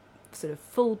 sort of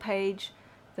full page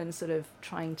than sort of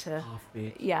trying to half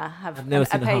page. Have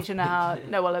a page and a half.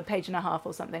 A page and a half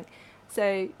or something.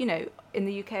 So, in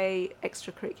the UK,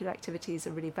 extracurricular activities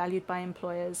are really valued by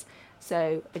employers.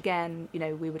 So, again,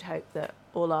 we would hope that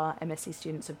all our MSc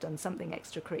students have done something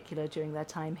extracurricular during their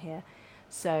time here,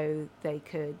 so they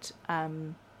could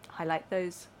highlight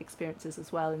those experiences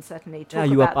as well, and certainly talk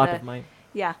about part of mine.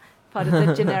 Yeah, part of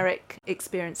the generic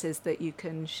experiences that you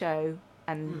can show,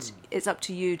 and it's up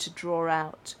to you to draw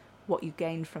out what you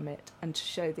gain from it and to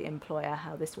show the employer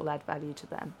how this will add value to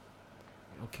them.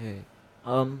 Okay.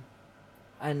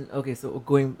 So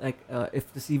going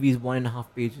if the CV is 1.5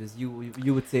 pages,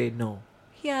 you would say no.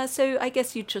 Yeah, so I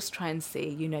guess you just try and see.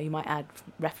 You might add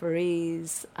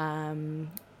referees.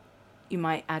 You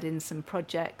might add in some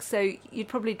projects. So you'd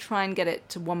probably try and get it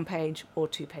to 1 page or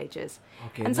 2 pages.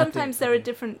 Okay. And sometimes there are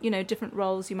different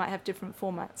roles. You might have different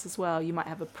formats as well. You might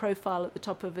have a profile at the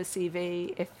top of a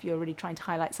CV if you're really trying to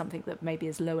highlight something that maybe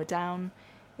is lower down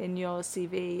in your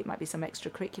CV. It might be some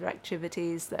extracurricular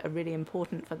activities that are really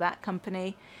important for that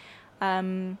company.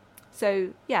 So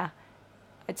yeah,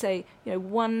 I'd say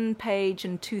 1 page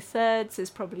and 2/3 is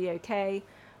probably okay,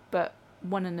 but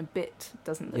 1 and a bit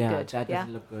doesn't look good. That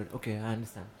doesn't look good. Okay, I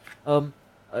understand.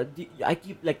 I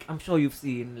keep like I'm sure you've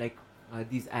seen like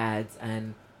these ads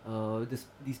and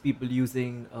these people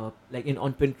using like in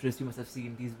on Pinterest you must have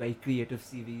seen these very creative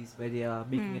CVs where they are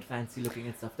making it fancy looking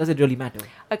and stuff. Does it really matter?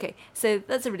 Okay, so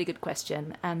that's a really good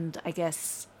question, and I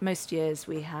guess most years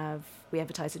we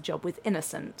advertise a job with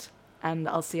Innocent, and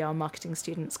I'll see our marketing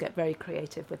students get very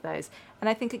creative with those. And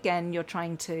I think again you're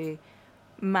trying to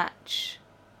match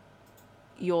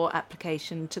your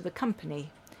application to the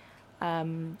company.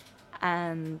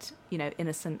 And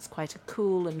Innocent's quite a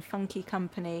cool and funky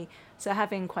company, so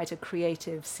having quite a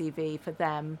creative CV for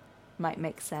them might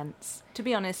make sense. To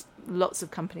be honest, lots of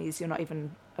companies you're not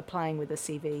even applying with a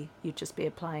CV, you'd just be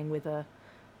applying with an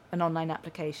online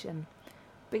application.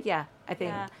 But yeah, I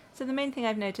think so. The main thing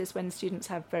I've noticed when students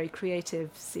have very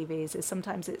creative CVs is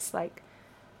sometimes it's like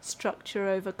structure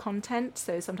over content,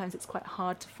 so sometimes it's quite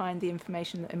hard to find the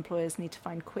information that employers need to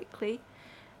find quickly.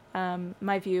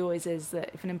 My view always is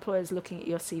that if an employer is looking at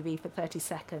your CV for 30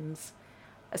 seconds,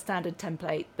 a standard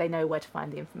template, they know where to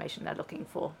find the information they're looking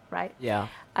for, right? Yeah.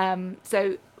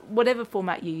 So whatever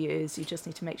format you use, you just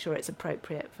need to make sure it's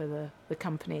appropriate for the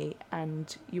company,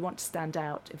 and you want to stand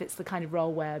out. If it's the kind of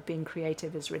role where being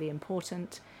creative is really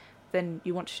important, then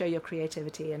you want to show your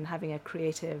creativity, and having a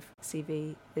creative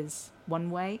CV is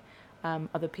one way.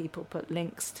 Other people put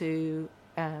links to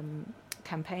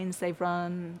campaigns they've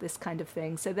run, this kind of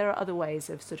thing. So there are other ways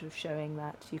of sort of showing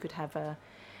that. You could have a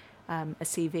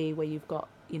CV where you've got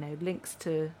links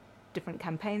to different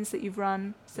campaigns that you've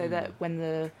run, so that when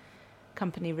the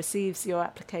company receives your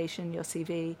application, your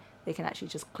CV, they can actually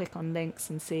just click on links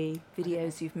and see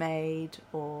videos you've made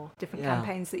or different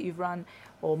campaigns that you've run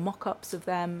or mock-ups of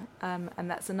them, and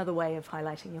that's another way of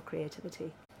highlighting your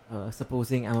creativity.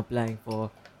 Supposing I'm applying for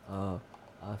a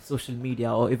social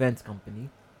media or events company,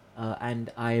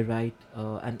 and I write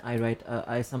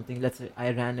something. Let's say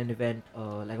I ran an event,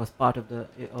 like I was part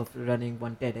of running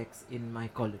one TEDx in my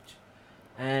college,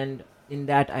 and in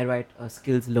that I write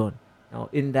skills learn. Now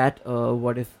in that,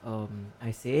 what if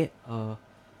I say,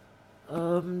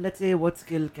 let's say what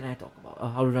skill can I talk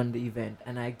about? How to run the event,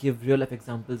 and I give real life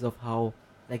examples of how,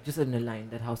 like just in a line,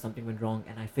 that how something went wrong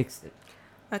and I fixed it.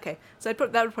 Okay, so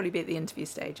that would probably be at the interview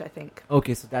stage, I think.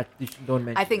 Okay, so that you don't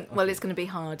mention. I think, that. well, Okay. it's going to be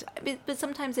hard. But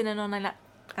sometimes in an online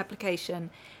application,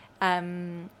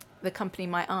 the company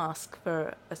might ask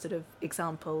for a sort of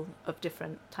example of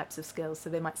different types of skills. So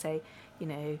they might say,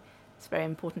 it's very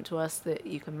important to us that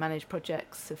you can manage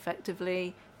projects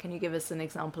effectively. Can you give us an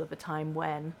example of a time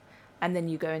when? And then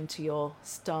you go into your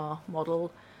STAR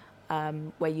model,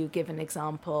 where you give an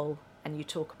example and you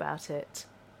talk about it.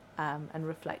 And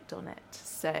reflect on it.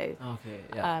 So okay,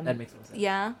 yeah, that makes more sense.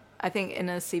 Yeah, I think in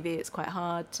a CV it's quite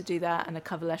hard to do that, and a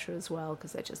cover letter as well,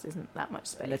 because there just isn't that much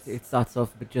space. Let's say it starts off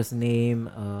with just name,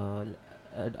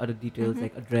 other details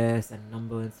like address and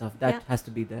number and stuff. That has to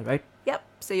be there, right? Yep.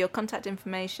 So your contact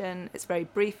information, it's very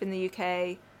brief in the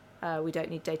UK. We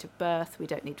don't need date of birth. We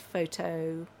don't need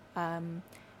photo. And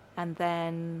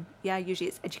then, usually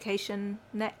it's education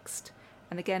next.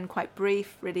 And again, quite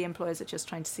brief. Really, employers are just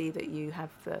trying to see that you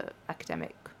have the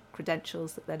academic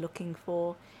credentials that they're looking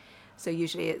for. So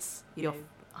usually it's your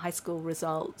high school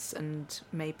results and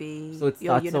maybe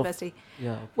your university.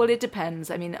 Okay. Well, it depends.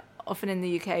 I mean, often in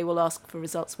the UK we'll ask for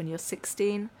results when you're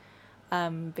 16,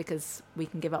 because we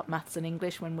can give up maths and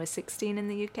English when we're 16 in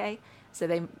the UK. So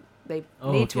they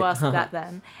need to ask that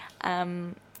then.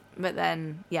 But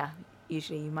then,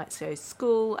 usually you might show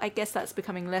school. I guess that's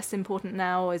becoming less important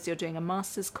now as you're doing a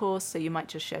master's course. So you might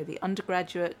just show the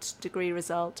undergraduate degree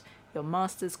result, your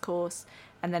master's course,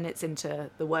 and then it's into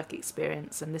the work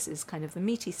experience. And this is kind of the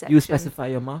meaty section. You specify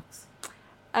your marks?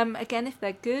 Again, if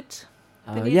they're good,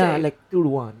 then you do. Like 2 to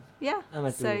 1. Yeah. I'm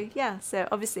at 2. So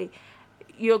obviously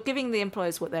you're giving the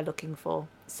employers what they're looking for.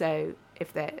 So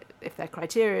if their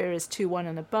criteria is 2-1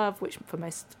 and above, which for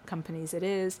most companies it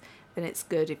is, then it's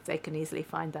good if they can easily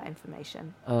find that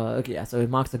information. Okay, so if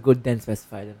marks are good, then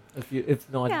specify them. If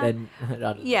not, then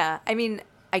rather. Yeah, I mean,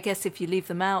 I guess if you leave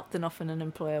them out, then often an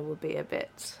employer will be a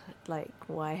bit like,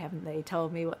 why haven't they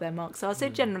told me what their marks are? So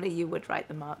generally you would write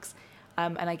the marks.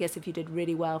 And I guess if you did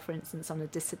really well, for instance, on a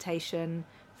dissertation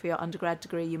for your undergrad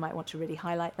degree, you might want to really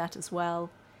highlight that as well.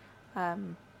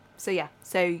 So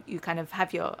you kind of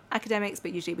have your academics,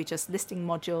 but usually we're just listing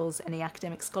modules. Any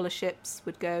academic scholarships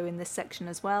would go in this section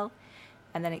as well.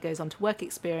 And then it goes on to work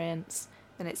experience,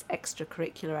 then it's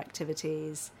extracurricular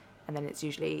activities, and then it's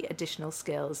usually additional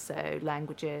skills, so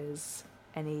languages,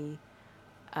 any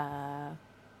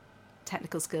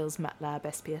technical skills, MATLAB,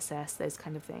 SPSS, those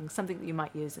kind of things, something that you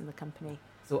might use in the company.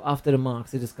 So after the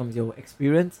marks, it just comes your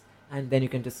experience, and then you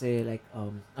can just say like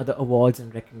other awards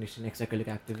and recognition, extracurricular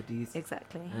activities.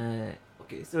 Exactly.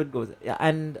 Okay, so it goes. Yeah,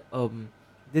 and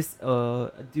this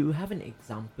do you have an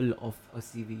example of a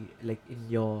CV like in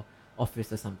your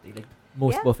office or something like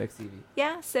most Yeah. perfect CV?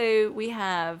 Yeah, so we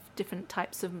have different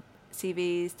types of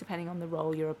CVs depending on the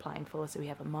role you're applying for. So we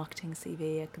have a marketing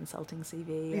CV, a consulting CV,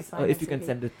 a Please, if finance you can CV.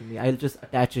 send it to me, I'll just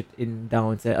attach it in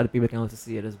down so other people can also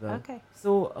see it as well. Okay.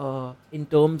 So, in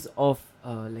terms of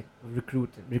like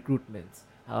recruitments,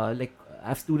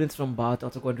 have students from Bath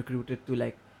also got recruited to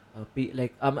like,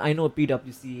 I know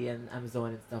PwC and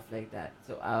Amazon and stuff like that.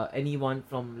 So, anyone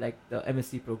from like the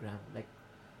MSc program, like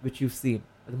which you've seen,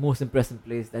 the most impressive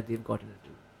place that they've gotten into.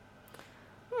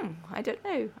 I don't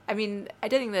know. I mean, I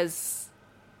don't think there's,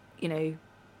 you know,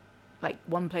 like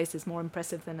one place is more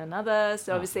impressive than another.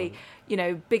 So obviously,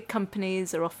 big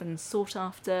companies are often sought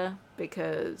after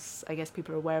because I guess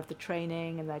people are aware of the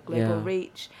training and their global Yeah.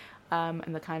 reach,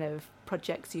 and the kind of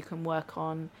projects you can work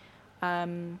on.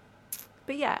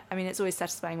 But yeah, I mean, it's always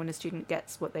satisfying when a student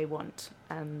gets what they want,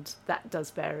 and that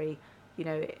does vary.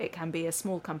 It can be a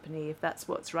small company. If that's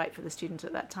what's right for the student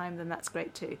at that time, then that's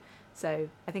great too. So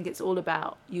I think it's all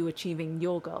about you achieving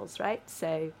your goals, right?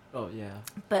 So, Oh yeah.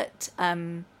 but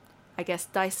I guess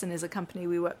Dyson is a company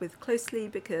we work with closely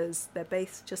because they're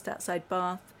based just outside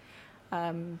Bath,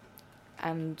 and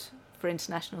for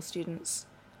international students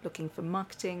looking for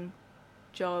marketing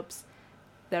jobs,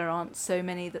 there aren't so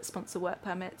many that sponsor work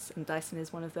permits, and Dyson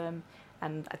is one of them.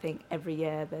 And I think every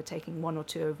year they're taking one or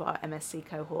two of our MSc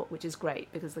cohort, which is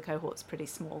great because the cohort's pretty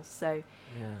small. So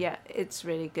yeah, it's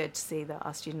really good to see that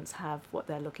our students have what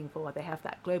they're looking for. They have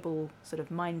that global sort of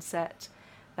mindset,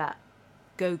 that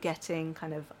go-getting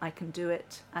kind of I can do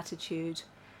it attitude,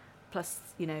 plus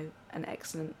an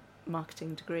excellent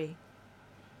marketing degree.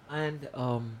 And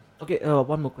okay,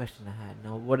 one more question I had.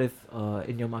 Now, what if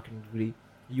in your marketing degree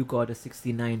you got a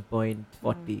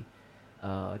 69.40?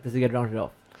 Does it get rounded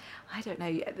off? I don't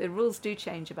know. The rules do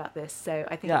change about this, so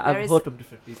I think I've heard from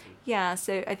different people. Yeah,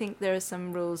 so I think there are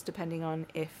some rules depending on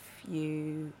if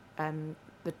you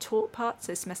the taught part,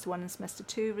 so semester 1 and semester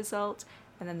 2 result,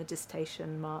 and then the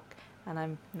dissertation mark. And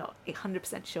I'm not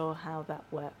 100% sure how that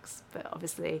works, but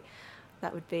obviously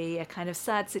that would be a kind of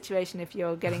sad situation if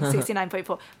you're getting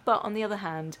 69.4. But on the other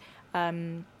hand,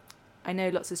 I know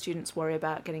lots of students worry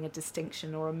about getting a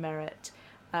distinction or a merit.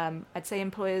 I'd say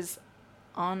employers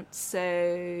aren't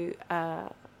so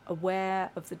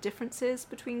aware of the differences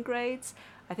between grades.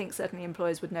 I think certainly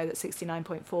employers would know that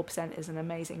 69.4% is an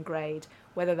amazing grade,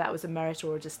 whether that was a merit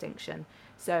or a distinction.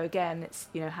 So again, it's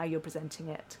how you're presenting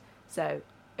it. So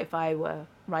if I were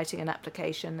writing an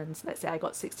application and let's say I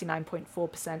got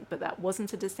 69.4%, but that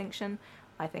wasn't a distinction,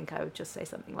 I think I would just say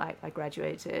something like I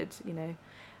graduated,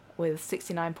 with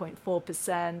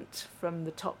 69.4% from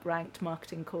the top ranked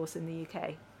marketing course in the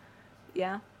UK.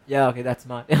 Yeah? Yeah, okay, that's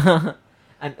smart.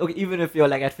 And okay, even if you're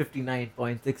like at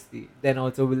 59.60, then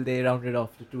also will they round it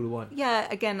off to 2 to 1? Yeah,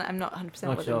 again, I'm not 100%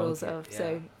 Not what sure, the rules okay, are, yeah.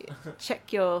 so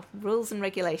check your rules and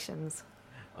regulations.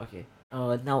 Okay.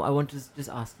 Now I want to just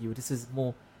ask you. This is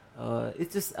more.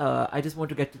 It's just. I just want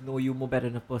to get to know you more better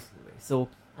in a personal way. So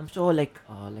I'm sure, like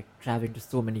traveling to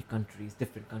so many countries,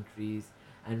 different countries,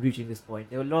 and reaching this point,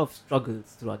 there were a lot of struggles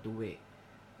throughout the way.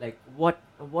 Like what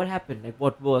happened? Like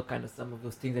what were kind of some of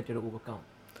those things that you had to overcome?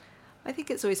 I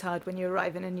think it's always hard when you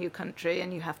arrive in a new country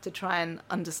and you have to try and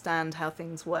understand how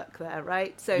things work there,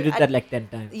 right? So You did that like 10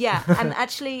 times. Yeah, and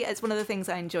actually, it's one of the things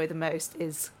I enjoy the most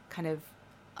is kind of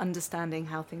understanding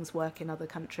how things work in other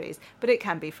countries. But it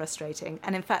can be frustrating.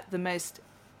 And in fact, the most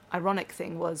ironic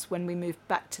thing was when we moved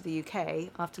back to the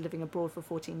UK after living abroad for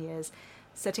 14 years,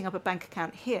 setting up a bank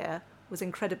account here was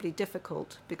incredibly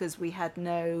difficult because we had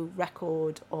no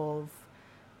record of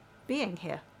being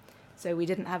here. So we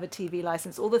didn't have a TV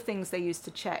license. All the things they used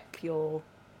to check your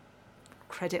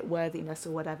credit worthiness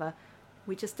or whatever,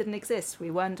 we just didn't exist. We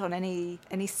weren't on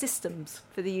any systems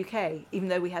for the UK, even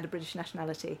though we had a British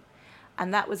nationality.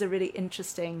 And that was a really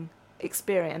interesting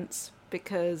experience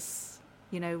because,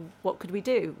 what could we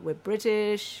do? We're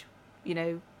British,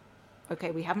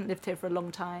 okay, we haven't lived here for a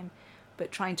long time,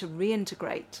 but trying to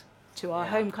reintegrate to our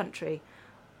home country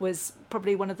was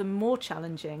probably one of the more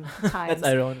challenging times. That's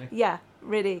ironic. Yeah,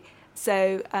 really.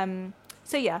 So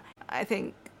yeah, I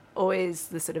think always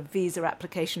the sort of visa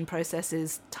application process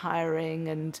is tiring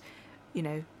and,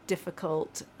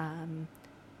 difficult.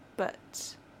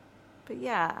 But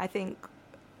yeah, I think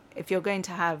if you're going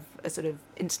to have a sort of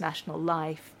international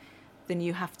life, then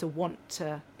you have to want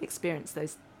to experience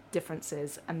those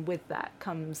differences. And with that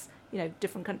comes,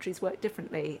 different countries work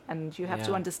differently and you have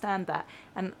to understand that.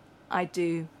 And I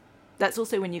do. That's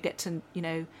also when you get to,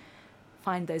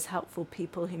 find those helpful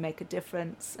people who make a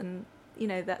difference. And,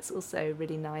 that's also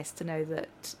really nice to know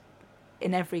that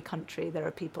in every country there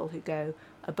are people who go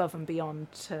above and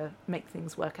beyond to make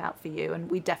things work out for you, and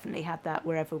we definitely had that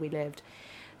wherever we lived.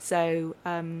 So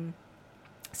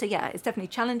so yeah, it's definitely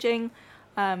challenging,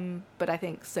 but I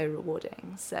think so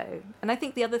rewarding. So, and I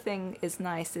think the other thing is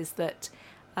nice is that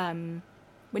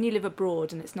when you live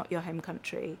abroad and it's not your home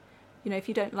country, you know, if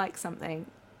you don't like something,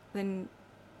 then,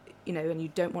 you know, and you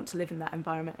don't want to live in that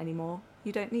environment anymore,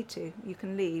 you don't need to. You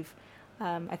can leave.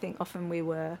 I think often we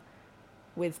were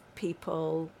with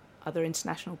people, other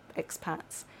international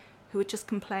expats, who would just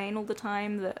complain all the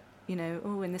time that, you know,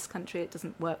 oh, in this country it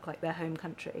doesn't work like their home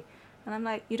country. And I'm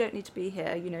like, you don't need to be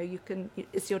here. You know, you can.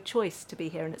 It's your choice to be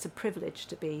here, and it's a privilege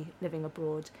to be living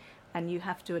abroad, and you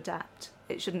have to adapt.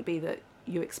 It shouldn't be that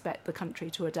you expect the country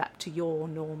to adapt to your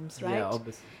norms, right? Yeah,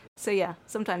 obviously. So yeah,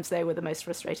 sometimes they were the most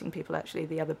frustrating people, actually,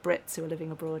 the other Brits who were living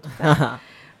abroad.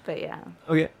 But yeah.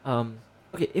 Okay.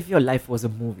 Okay. If your life was a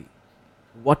movie,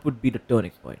 what would be the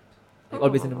turning point? Like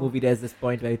always in a movie, there's this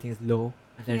point where everything is low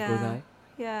and then it goes high.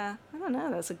 Yeah, I don't know.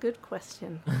 That's a good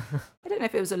question. I don't know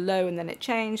if it was a low and then it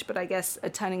changed, but I guess a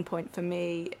turning point for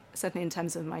me, certainly in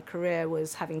terms of my career,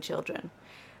 was having children.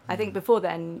 I think before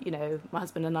then, you know, my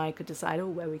husband and I could decide, oh,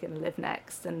 where are we going to live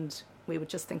next? And we would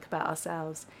just think about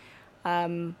ourselves.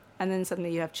 And then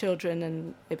suddenly you have children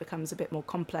and it becomes a bit more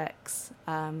complex.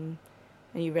 And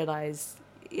you realise,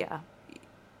 yeah,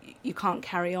 you can't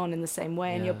carry on in the same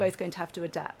way, and you're both going to have to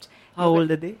adapt. How old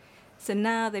are they? So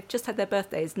now they've just had their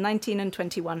birthdays, 19 and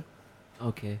 21.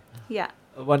 Okay. Yeah.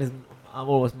 One is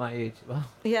almost my age. Wow.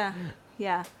 Yeah,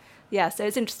 so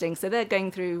it's interesting. So they're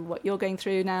going through what you're going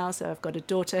through now. So I've got a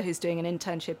daughter who's doing an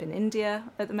internship in India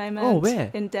at the moment. Oh,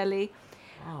 where? In Delhi.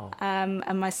 Wow.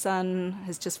 And my son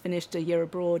has just finished a year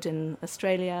abroad in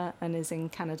Australia and is in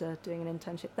Canada doing an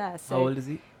internship there. So how old is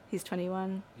he? He's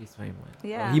 21. He's 21.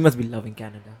 Yeah. Oh, he must be loving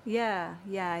Canada. Yeah,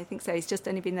 I think so. He's just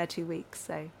only been there 2 weeks,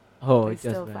 so It's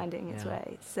still finding its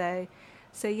way. So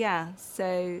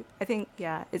I think,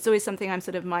 it's always something I'm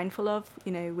sort of mindful of,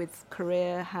 you know, with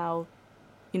career, how,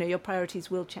 you know, your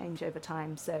priorities will change over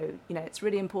time. So, you know, it's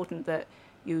really important that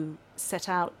you set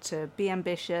out to be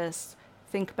ambitious,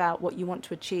 think about what you want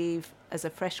to achieve as a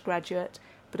fresh graduate,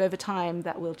 but over time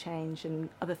that will change and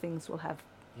other things will have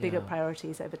bigger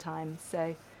priorities over time.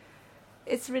 So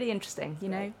it's really interesting, you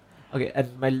know. Okay,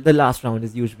 and the last round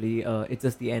is usually it's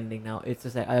just the ending now. It's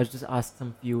just like I'll just ask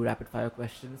some few rapid fire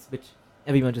questions which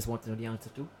everyone just wants to know the answer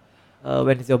to.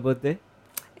 When is your birthday?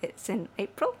 It's in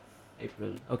April.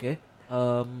 April. Okay.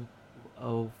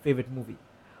 Favorite movie?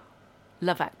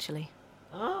 Love Actually.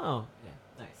 Oh,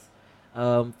 yeah,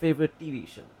 nice. Favorite TV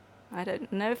show? I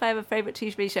don't know if I have a favourite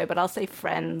TV show, but I'll say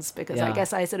Friends, because I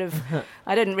guess I sort of,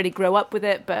 I didn't really grow up with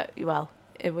it, but, well,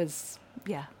 it was,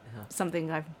 something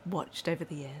I've watched over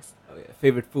the years. Okay.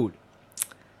 Favorite food?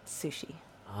 Sushi.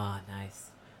 Ah,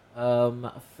 nice.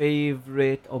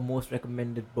 Favorite or most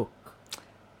recommended book?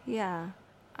 Yeah,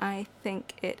 I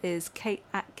think it is Kate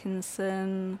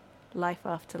Atkinson, Life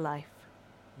After Life.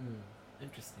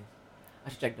 Interesting. I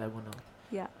should check that one out.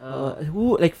 Yeah.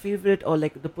 Who, like, favorite or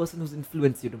like the person who's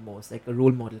influenced you the most, like a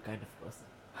role model kind of person?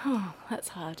 Oh, that's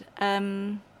hard.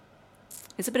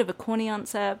 It's a bit of a corny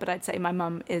answer, but I'd say my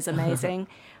mum is amazing.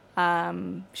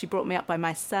 She brought me up by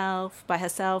herself.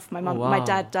 My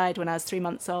dad died when I was 3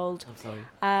 months old. I'm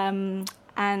sorry.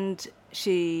 And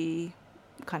she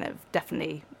kind of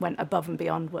definitely went above and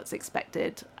beyond what's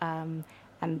expected, and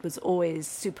was always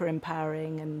super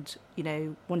empowering and, you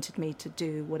know, wanted me to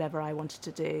do whatever I wanted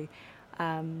to do.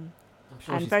 I'm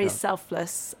sure and she's very proud.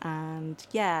 selfless, and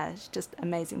she's just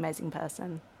amazing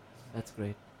person. That's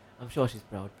great. I'm sure she's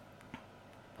proud.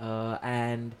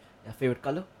 And your favorite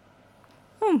color?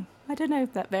 I don't know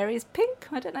if that varies. Pink?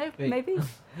 I don't know. Pink. Maybe.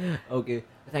 Okay.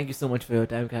 Thank you so much for your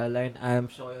time, Caroline. I'm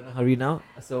sure you're in a hurry now,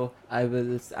 so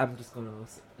I'm just gonna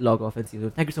log off and see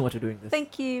you. Thank you so much for doing this.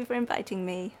 Thank you for inviting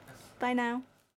me. Bye now.